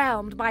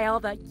overwhelmed by all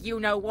the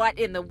you-know-what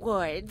in the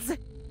woods.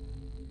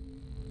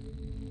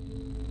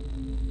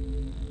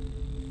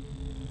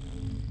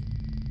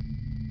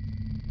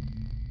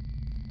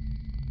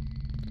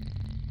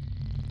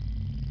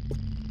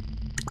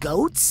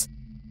 Goats?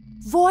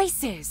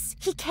 Voices.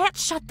 He can't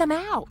shut them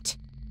out.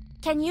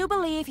 Can you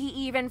believe he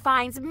even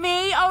finds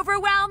me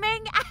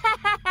overwhelming?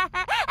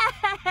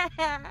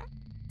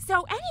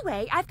 So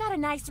anyway, I've got a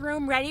nice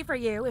room ready for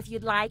you if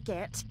you'd like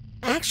it.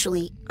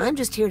 Actually, I'm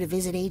just here to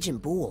visit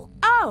Agent Boole.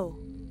 Oh,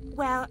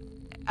 well,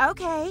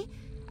 okay.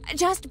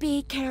 Just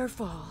be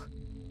careful.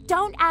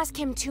 Don't ask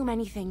him too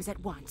many things at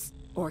once,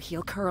 or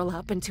he'll curl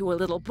up into a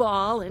little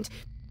ball and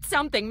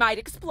something might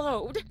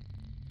explode.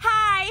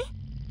 Hi!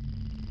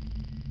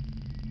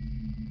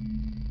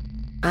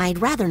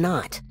 I'd rather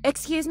not.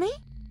 Excuse me?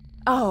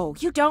 Oh,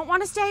 you don't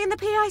want to stay in the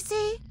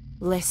PIC?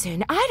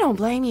 Listen, I don't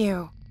blame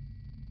you.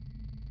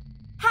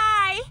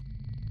 Hi!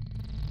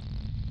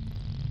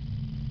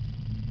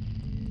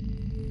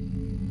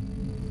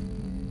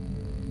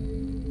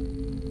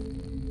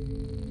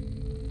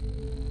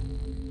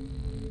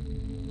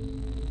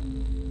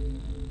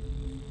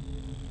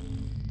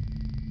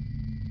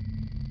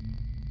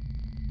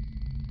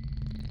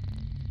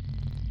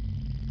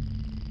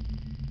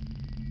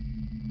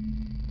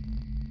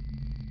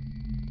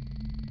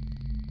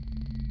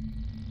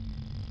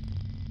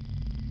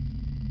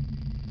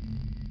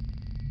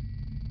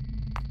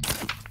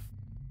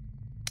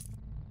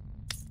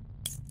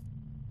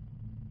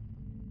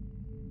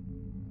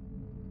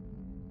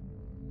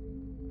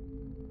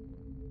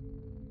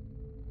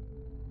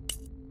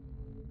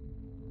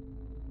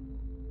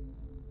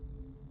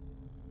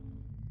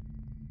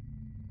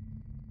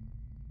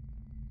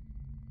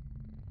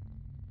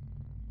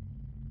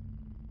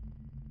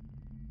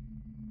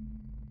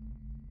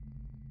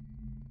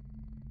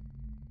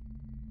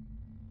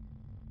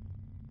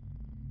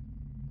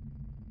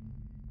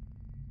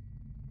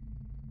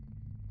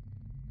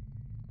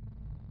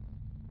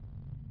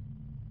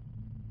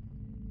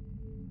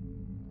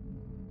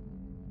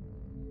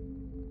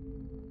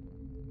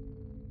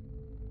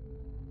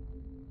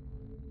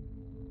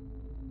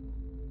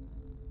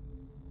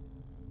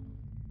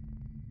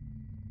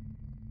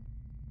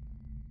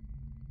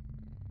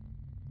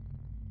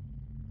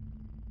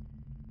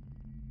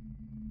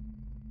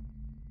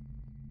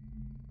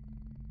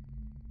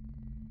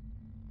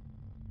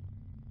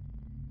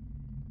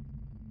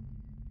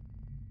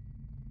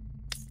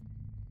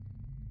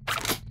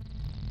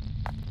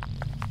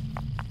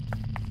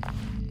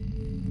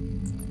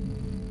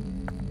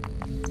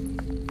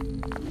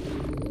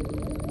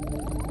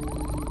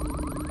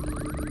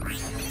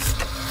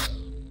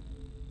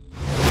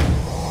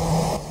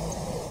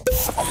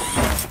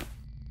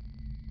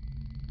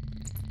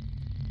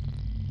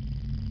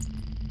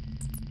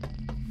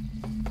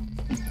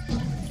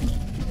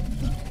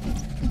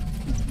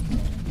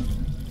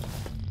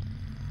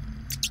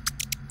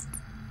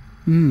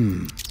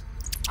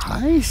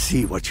 I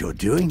see what you're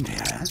doing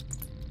there.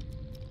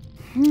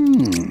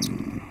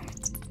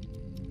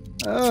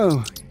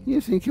 Oh,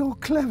 you think you're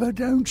clever,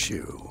 don't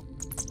you?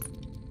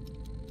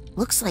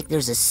 Looks like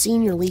there's a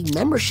Senior League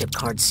membership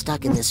card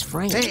stuck in this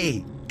frame.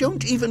 Hey,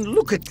 don't even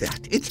look at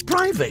that. It's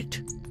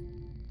private.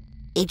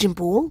 Agent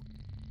Boole?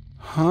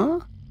 Huh?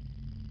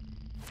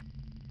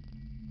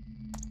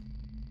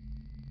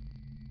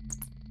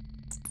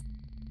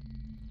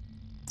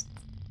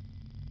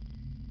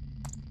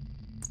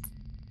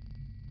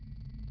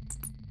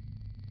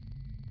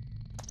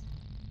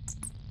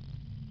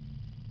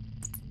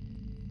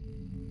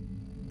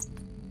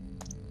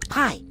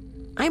 Hi,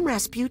 I'm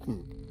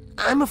Rasputin.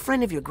 I'm a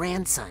friend of your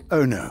grandson.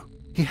 Oh, no.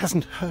 He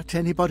hasn't hurt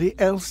anybody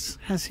else,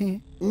 has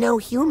he? No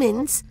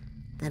humans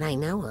that I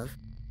know of.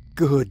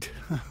 Good.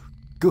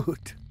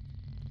 Good.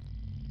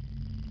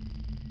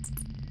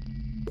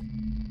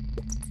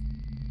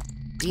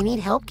 Do you need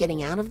help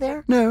getting out of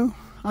there? No,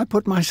 I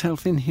put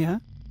myself in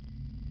here.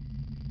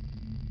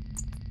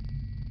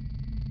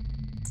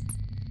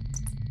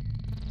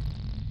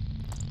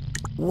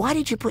 Why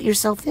did you put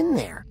yourself in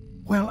there?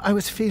 Well, I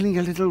was feeling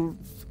a little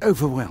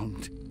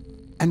overwhelmed.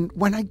 And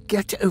when I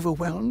get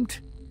overwhelmed,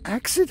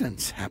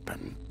 accidents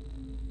happen.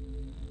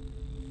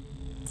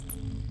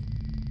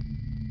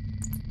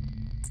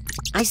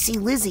 I see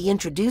Lizzie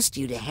introduced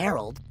you to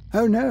Harold.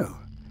 Oh, no.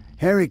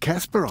 Harry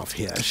Kasparov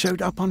here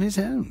showed up on his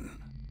own.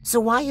 So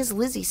why is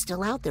Lizzie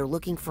still out there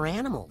looking for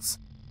animals?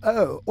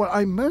 Oh, well,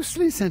 I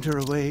mostly sent her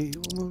away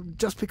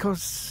just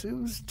because there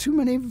was too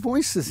many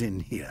voices in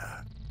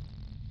here.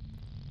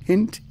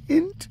 Hint,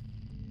 hint.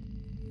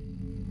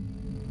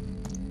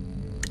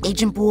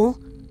 Agent Boole,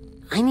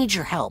 I need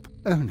your help.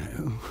 Oh,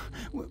 no.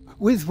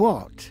 With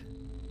what?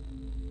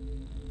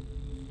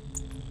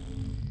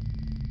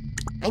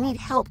 I need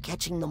help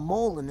catching the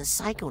mole in the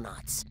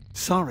Psychonauts.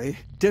 Sorry,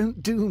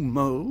 don't do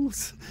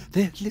moles.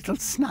 Their little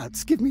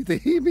snouts give me the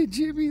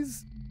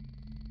heebie-jeebies.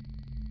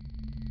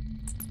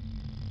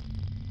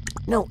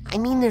 No, I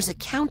mean there's a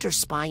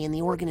counter-spy in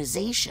the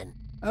organization.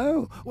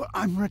 Oh, well,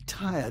 I'm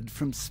retired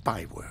from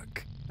spy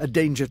work. A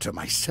danger to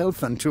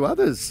myself and to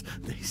others,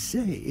 they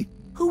say.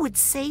 Who would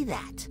say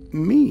that?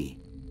 Me.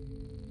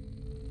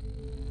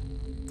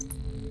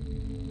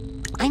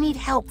 I need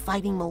help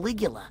fighting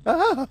Maligula.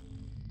 Ah!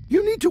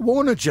 You need to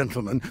warn a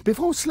gentleman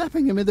before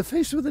slapping him in the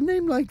face with a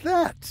name like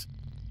that.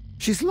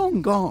 She's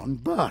long gone,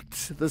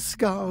 but the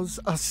scars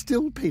are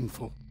still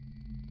painful.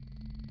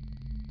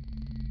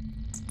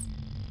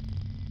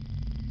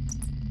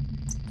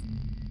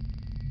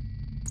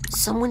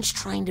 Someone's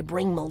trying to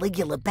bring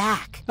Maligula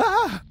back.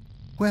 Ah!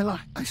 Well,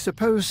 I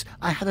suppose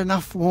I had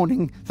enough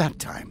warning that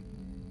time.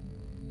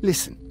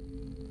 Listen,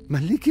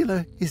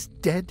 Maligula is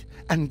dead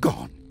and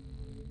gone.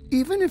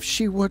 Even if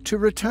she were to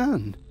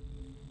return,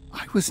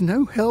 I was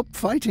no help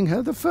fighting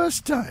her the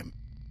first time.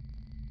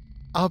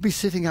 I'll be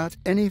sitting out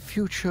any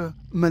future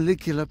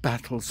Maligula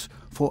battles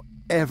for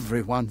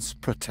everyone's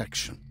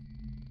protection.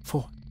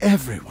 For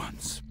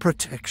everyone's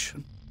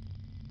protection.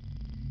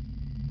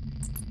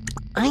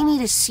 I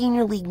need a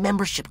Senior League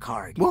membership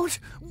card. What?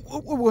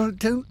 Well,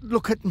 don't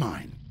look at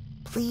mine.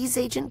 Please,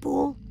 Agent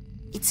Boole.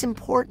 It's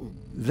important.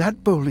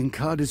 That bowling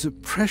card is a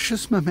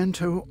precious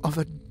memento of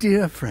a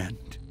dear friend.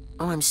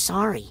 Oh, I'm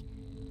sorry.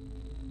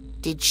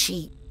 Did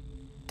she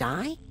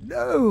die?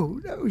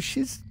 No,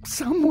 she's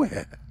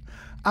somewhere.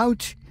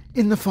 Out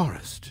in the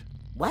forest.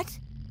 What?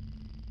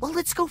 Well,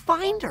 let's go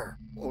find her.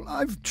 Well,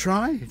 I've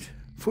tried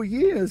for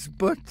years,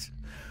 but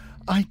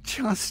I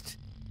just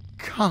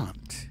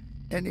can't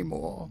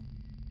anymore.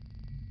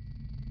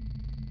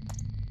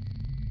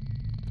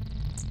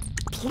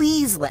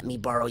 Please let me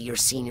borrow your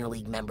Senior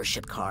League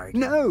membership card.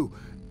 No!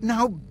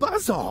 Now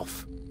buzz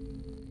off!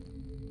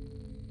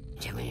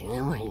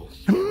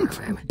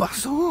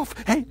 Buzz off?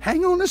 Hey,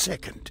 hang on a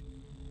second.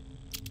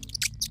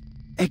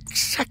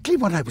 Exactly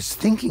what I was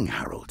thinking,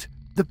 Harold.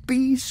 The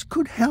bees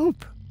could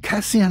help.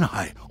 Cassie and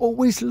I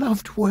always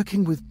loved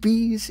working with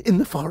bees in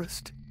the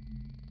forest.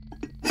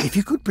 If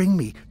you could bring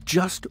me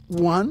just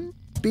one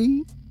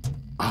bee,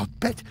 I'll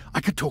bet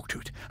I could talk to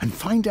it and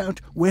find out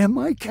where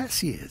my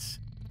Cassie is.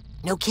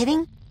 No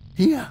kidding?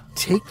 Here,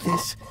 take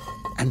this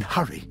and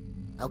hurry.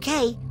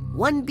 Okay,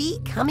 one bee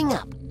coming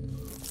up.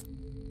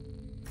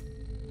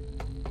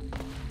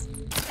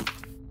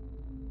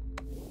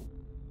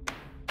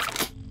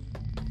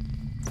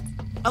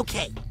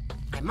 Okay,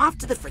 I'm off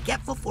to the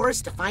Forgetful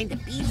Forest to find a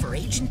bee for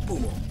Agent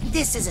Boole.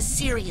 This is a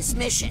serious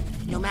mission,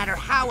 no matter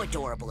how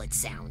adorable it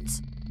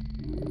sounds.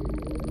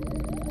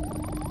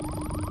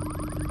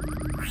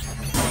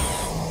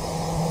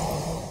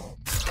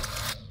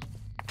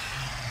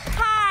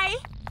 Hi!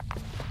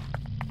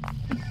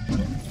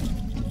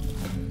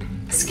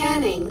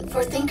 Scanning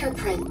for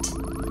fingerprint.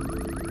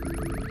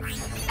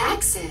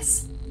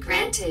 Access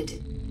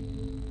granted.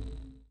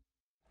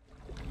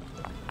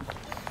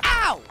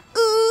 Ow!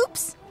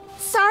 Oops!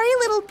 Sorry,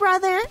 little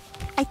brother.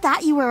 I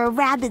thought you were a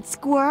rabid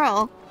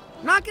squirrel.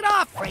 Knock it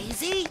off,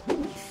 Crazy!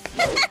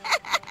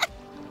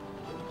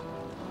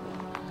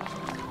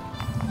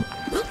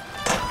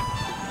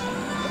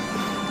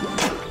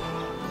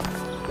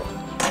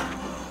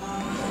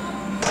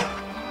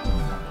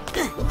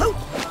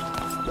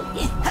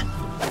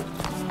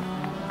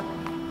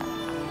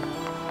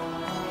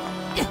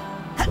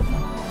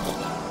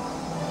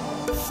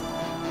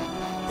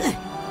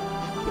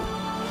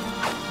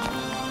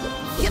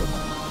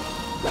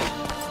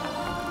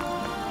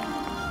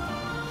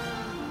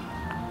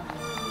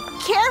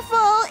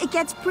 Careful, it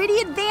gets pretty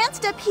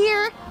advanced up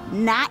here.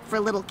 Not for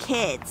little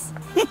kids.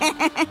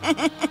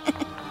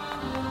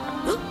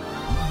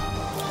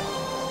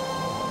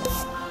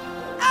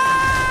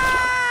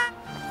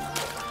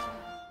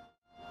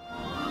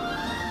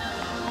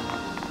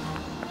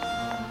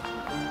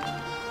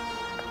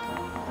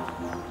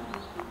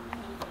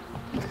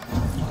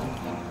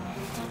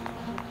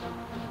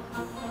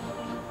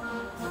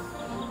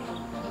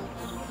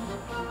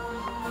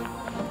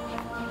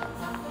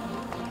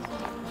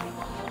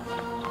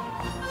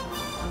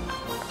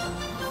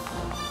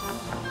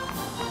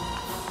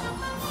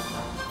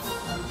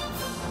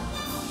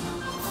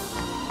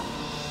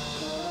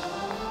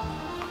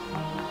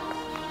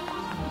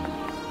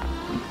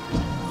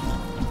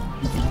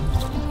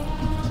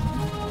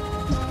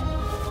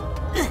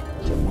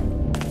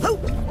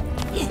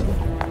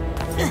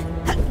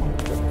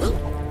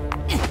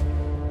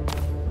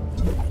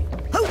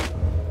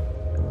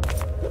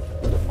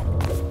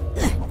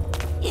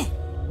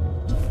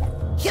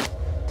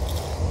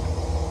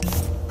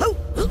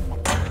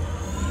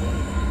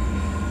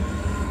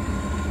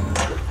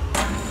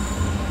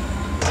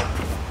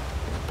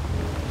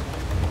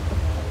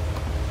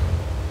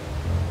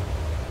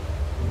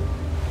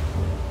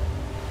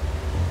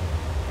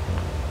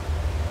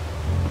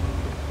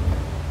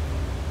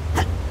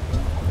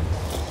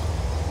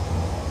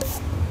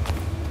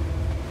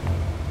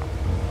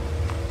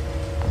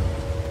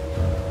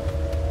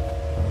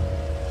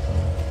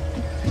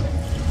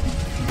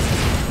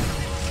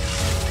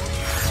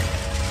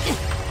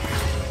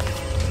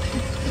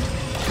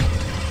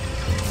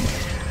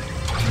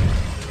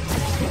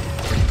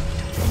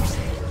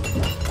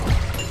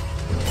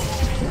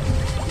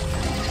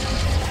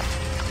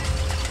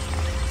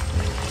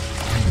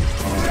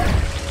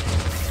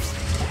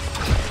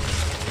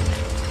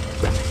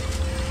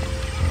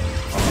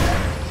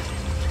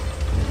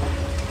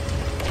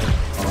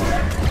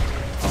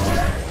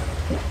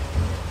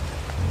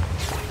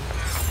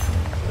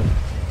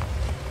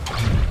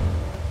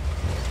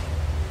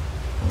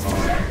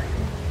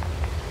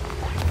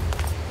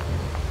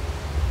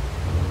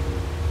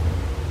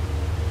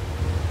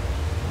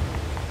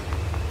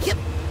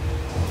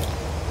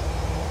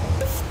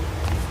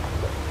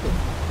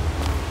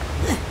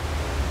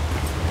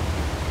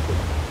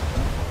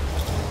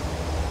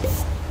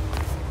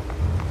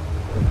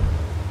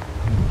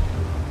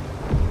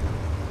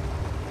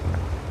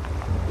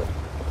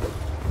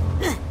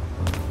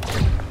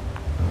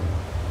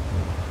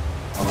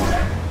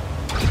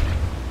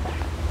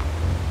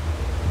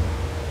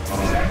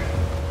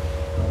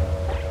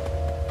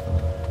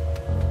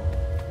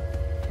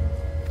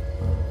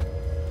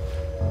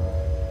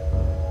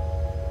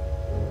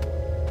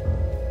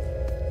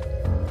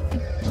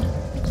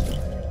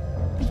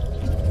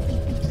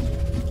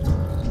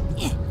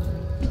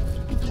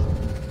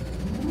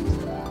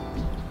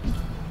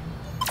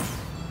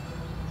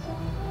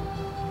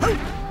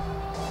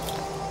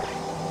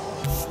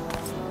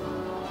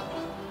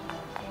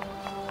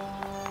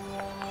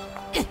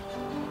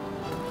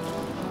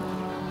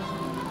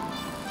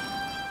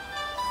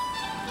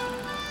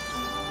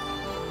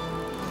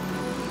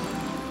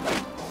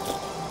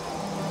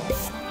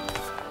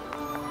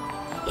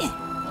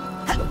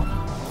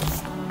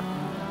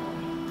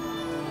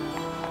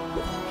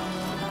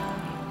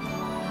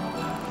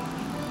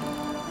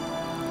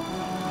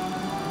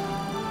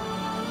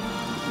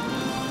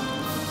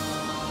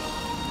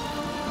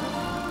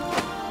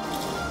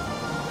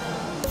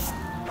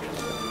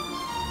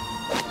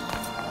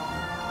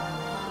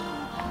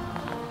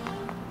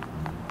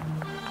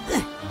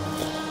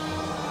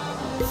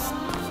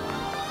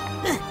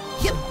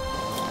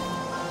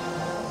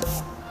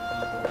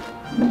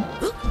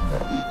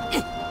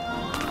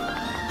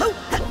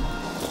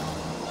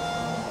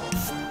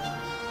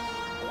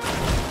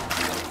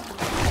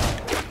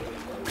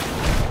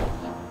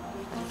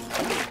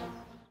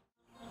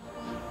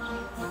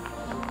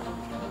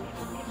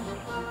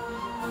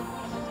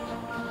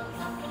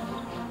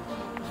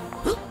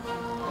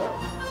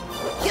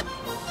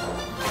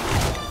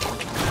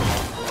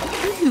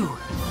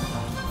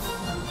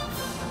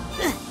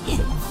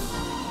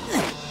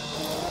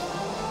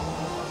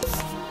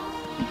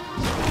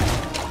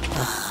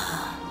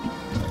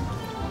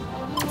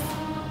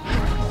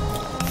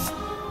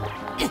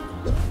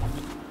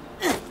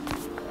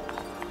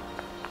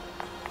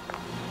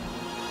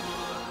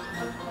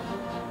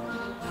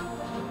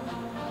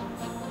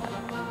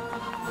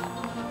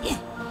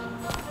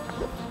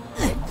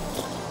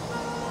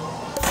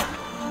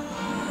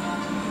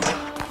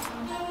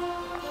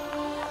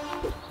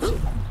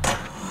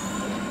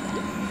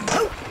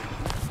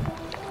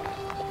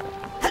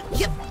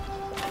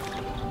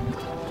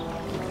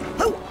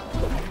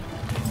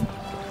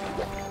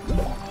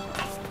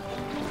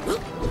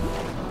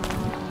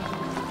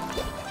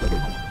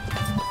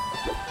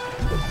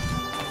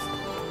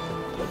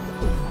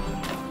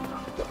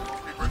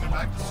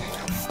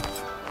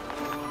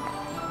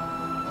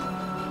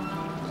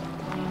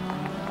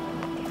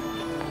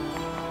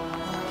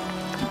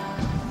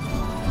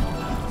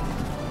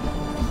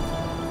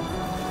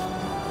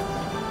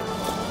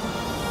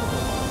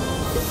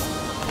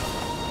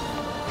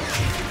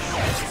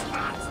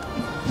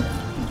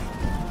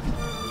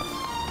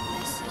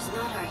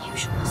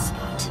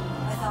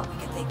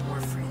 think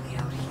more freely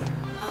out here.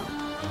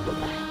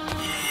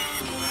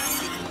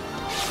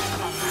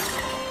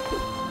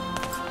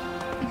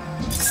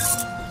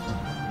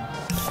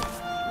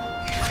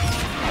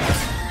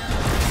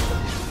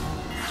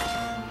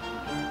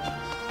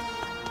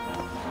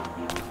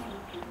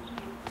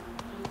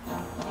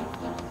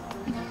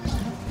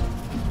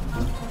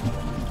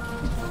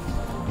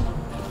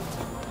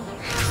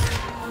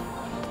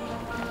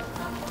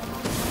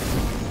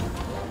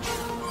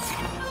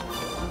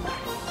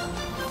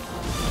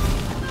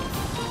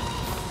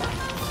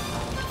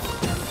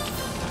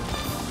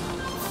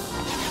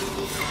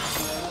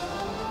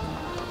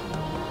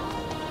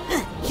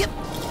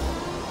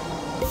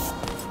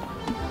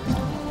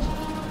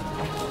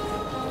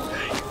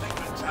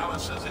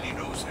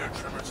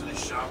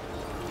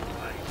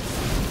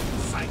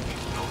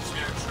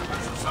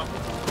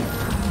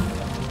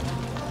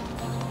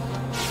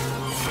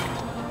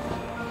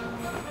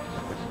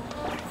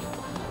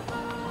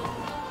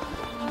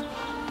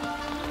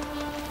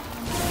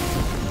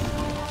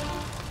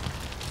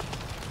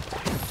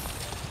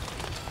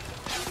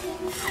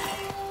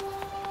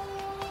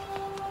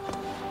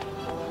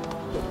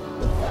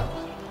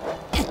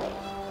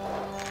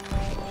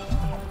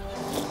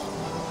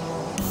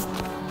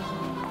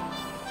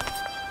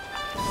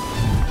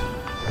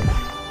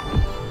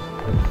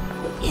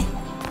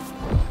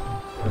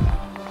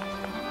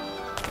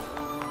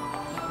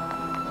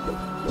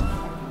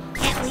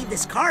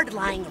 This card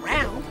lying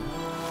around.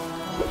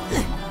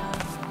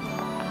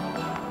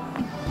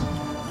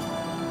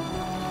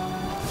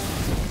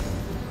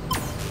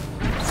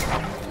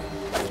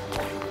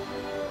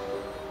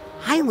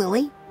 Hi,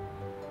 Lily.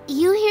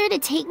 You here to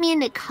take me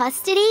into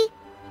custody?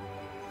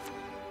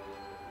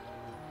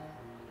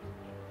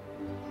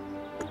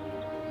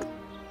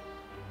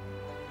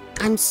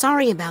 I'm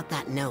sorry about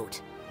that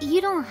note.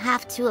 You don't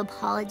have to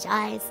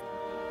apologize.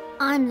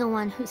 I'm the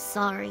one who's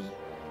sorry.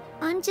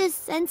 I'm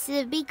just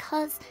sensitive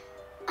because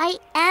I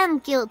am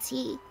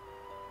guilty.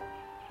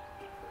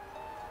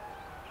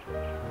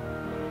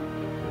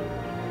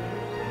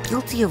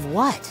 Guilty of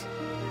what?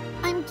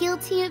 I'm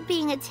guilty of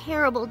being a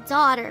terrible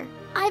daughter.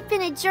 I've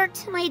been a jerk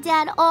to my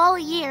dad all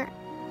year,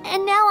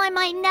 and now I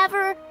might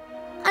never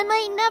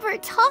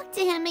talk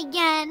to him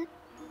again.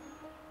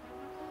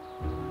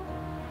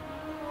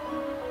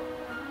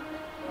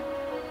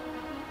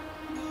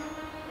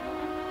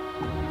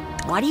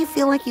 Why do you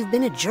feel like you've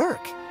been a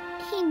jerk?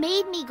 He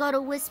made me go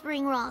to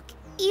Whispering Rock,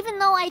 even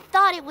though I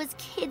thought it was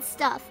kid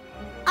stuff.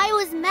 I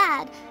was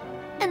mad,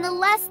 and the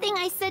last thing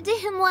I said to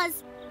him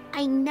was,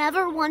 I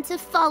never want to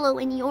follow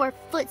in your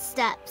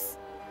footsteps.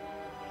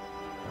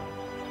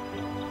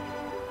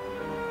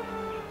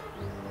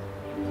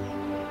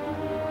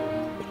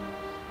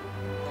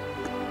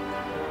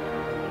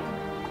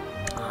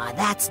 Aw,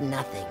 that's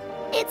nothing.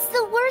 It's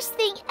the worst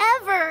thing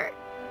ever.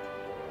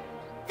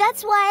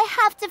 That's why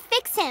I have to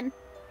fix him.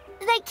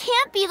 That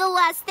can't be the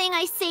last thing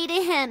I say to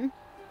him.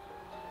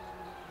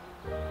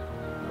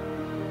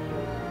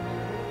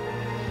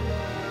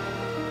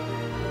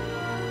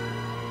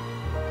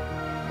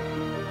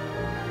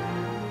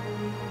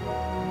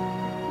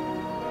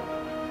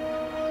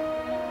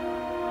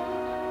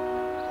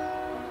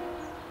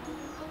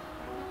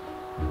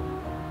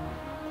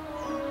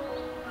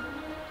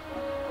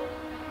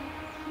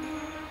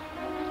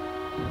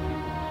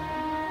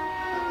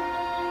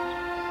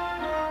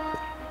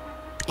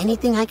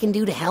 Anything I can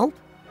do to help?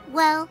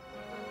 Well,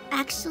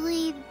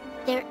 actually,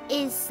 there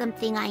is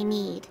something I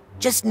need.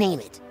 Just name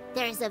it.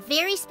 There's a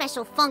very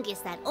special fungus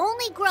that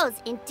only grows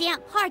in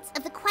damp parts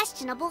of the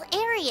questionable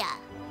area.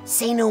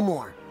 Say no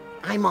more.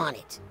 I'm on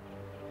it.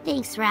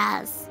 Thanks,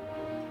 Raz.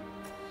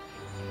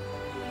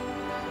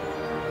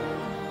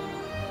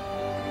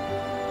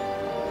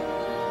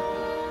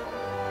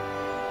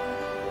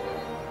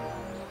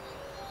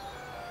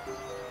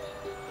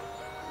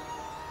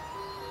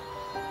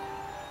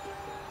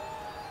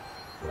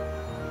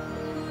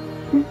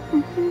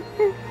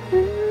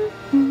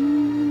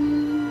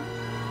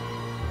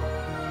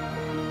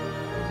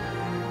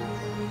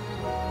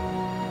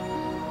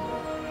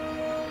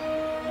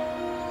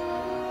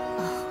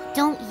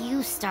 Don't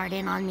you start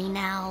in on me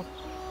now.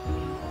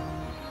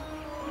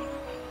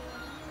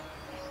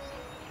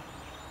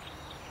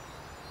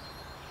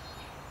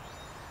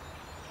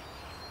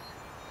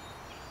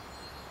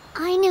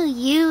 I knew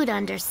you'd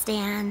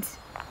understand.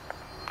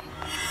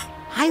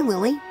 Hi,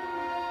 Lily.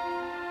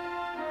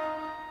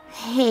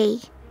 Hey.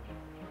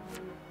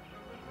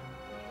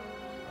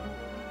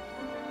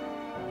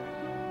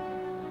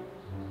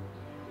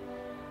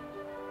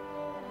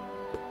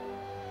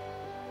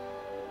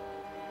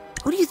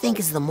 Who do you think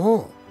is the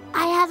mole?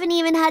 I haven't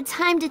even had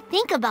time to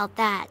think about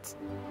that.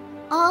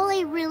 All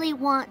I really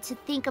want to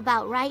think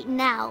about right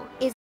now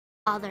is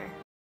my father.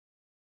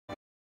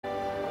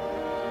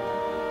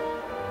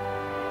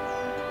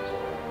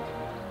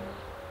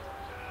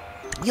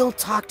 You'll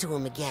talk to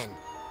him again.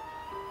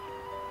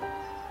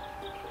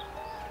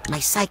 My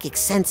psychic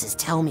senses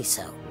tell me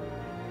so.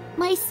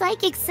 My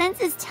psychic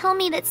senses tell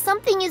me that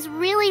something is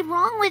really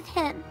wrong with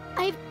him.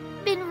 I've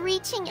been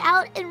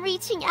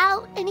reaching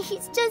out, and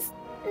he's just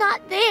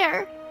not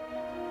there.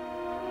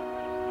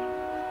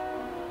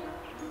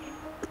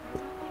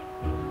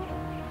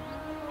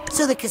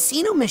 So the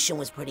casino mission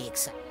was pretty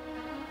exciting.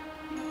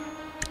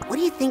 What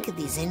do you think of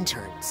these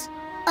interns?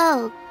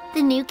 Oh,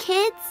 the new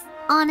kids?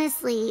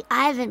 Honestly,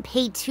 I haven't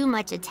paid too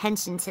much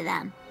attention to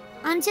them.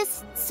 I'm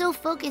just so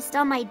focused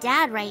on my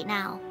dad right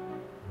now.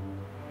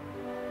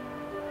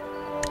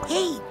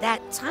 Hey,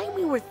 that time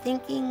we were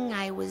thinking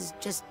I was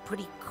just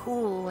pretty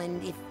cool,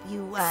 and if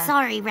you,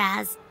 Sorry,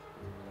 Raz.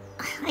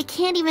 I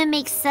can't even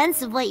make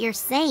sense of what you're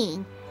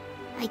saying.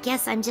 I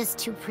guess I'm just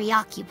too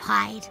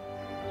preoccupied.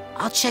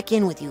 I'll check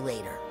in with you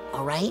later,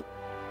 all right?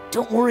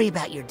 Don't worry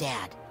about your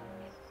dad.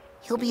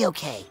 He'll be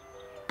okay.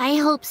 I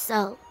hope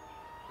so.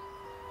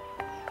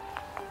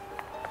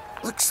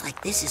 Looks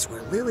like this is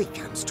where Lili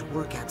comes to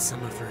work out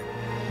some of her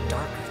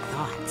darker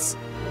thoughts.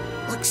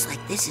 Looks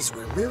like this is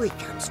where Lili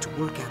comes to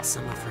work out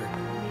some of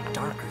her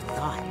darker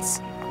thoughts.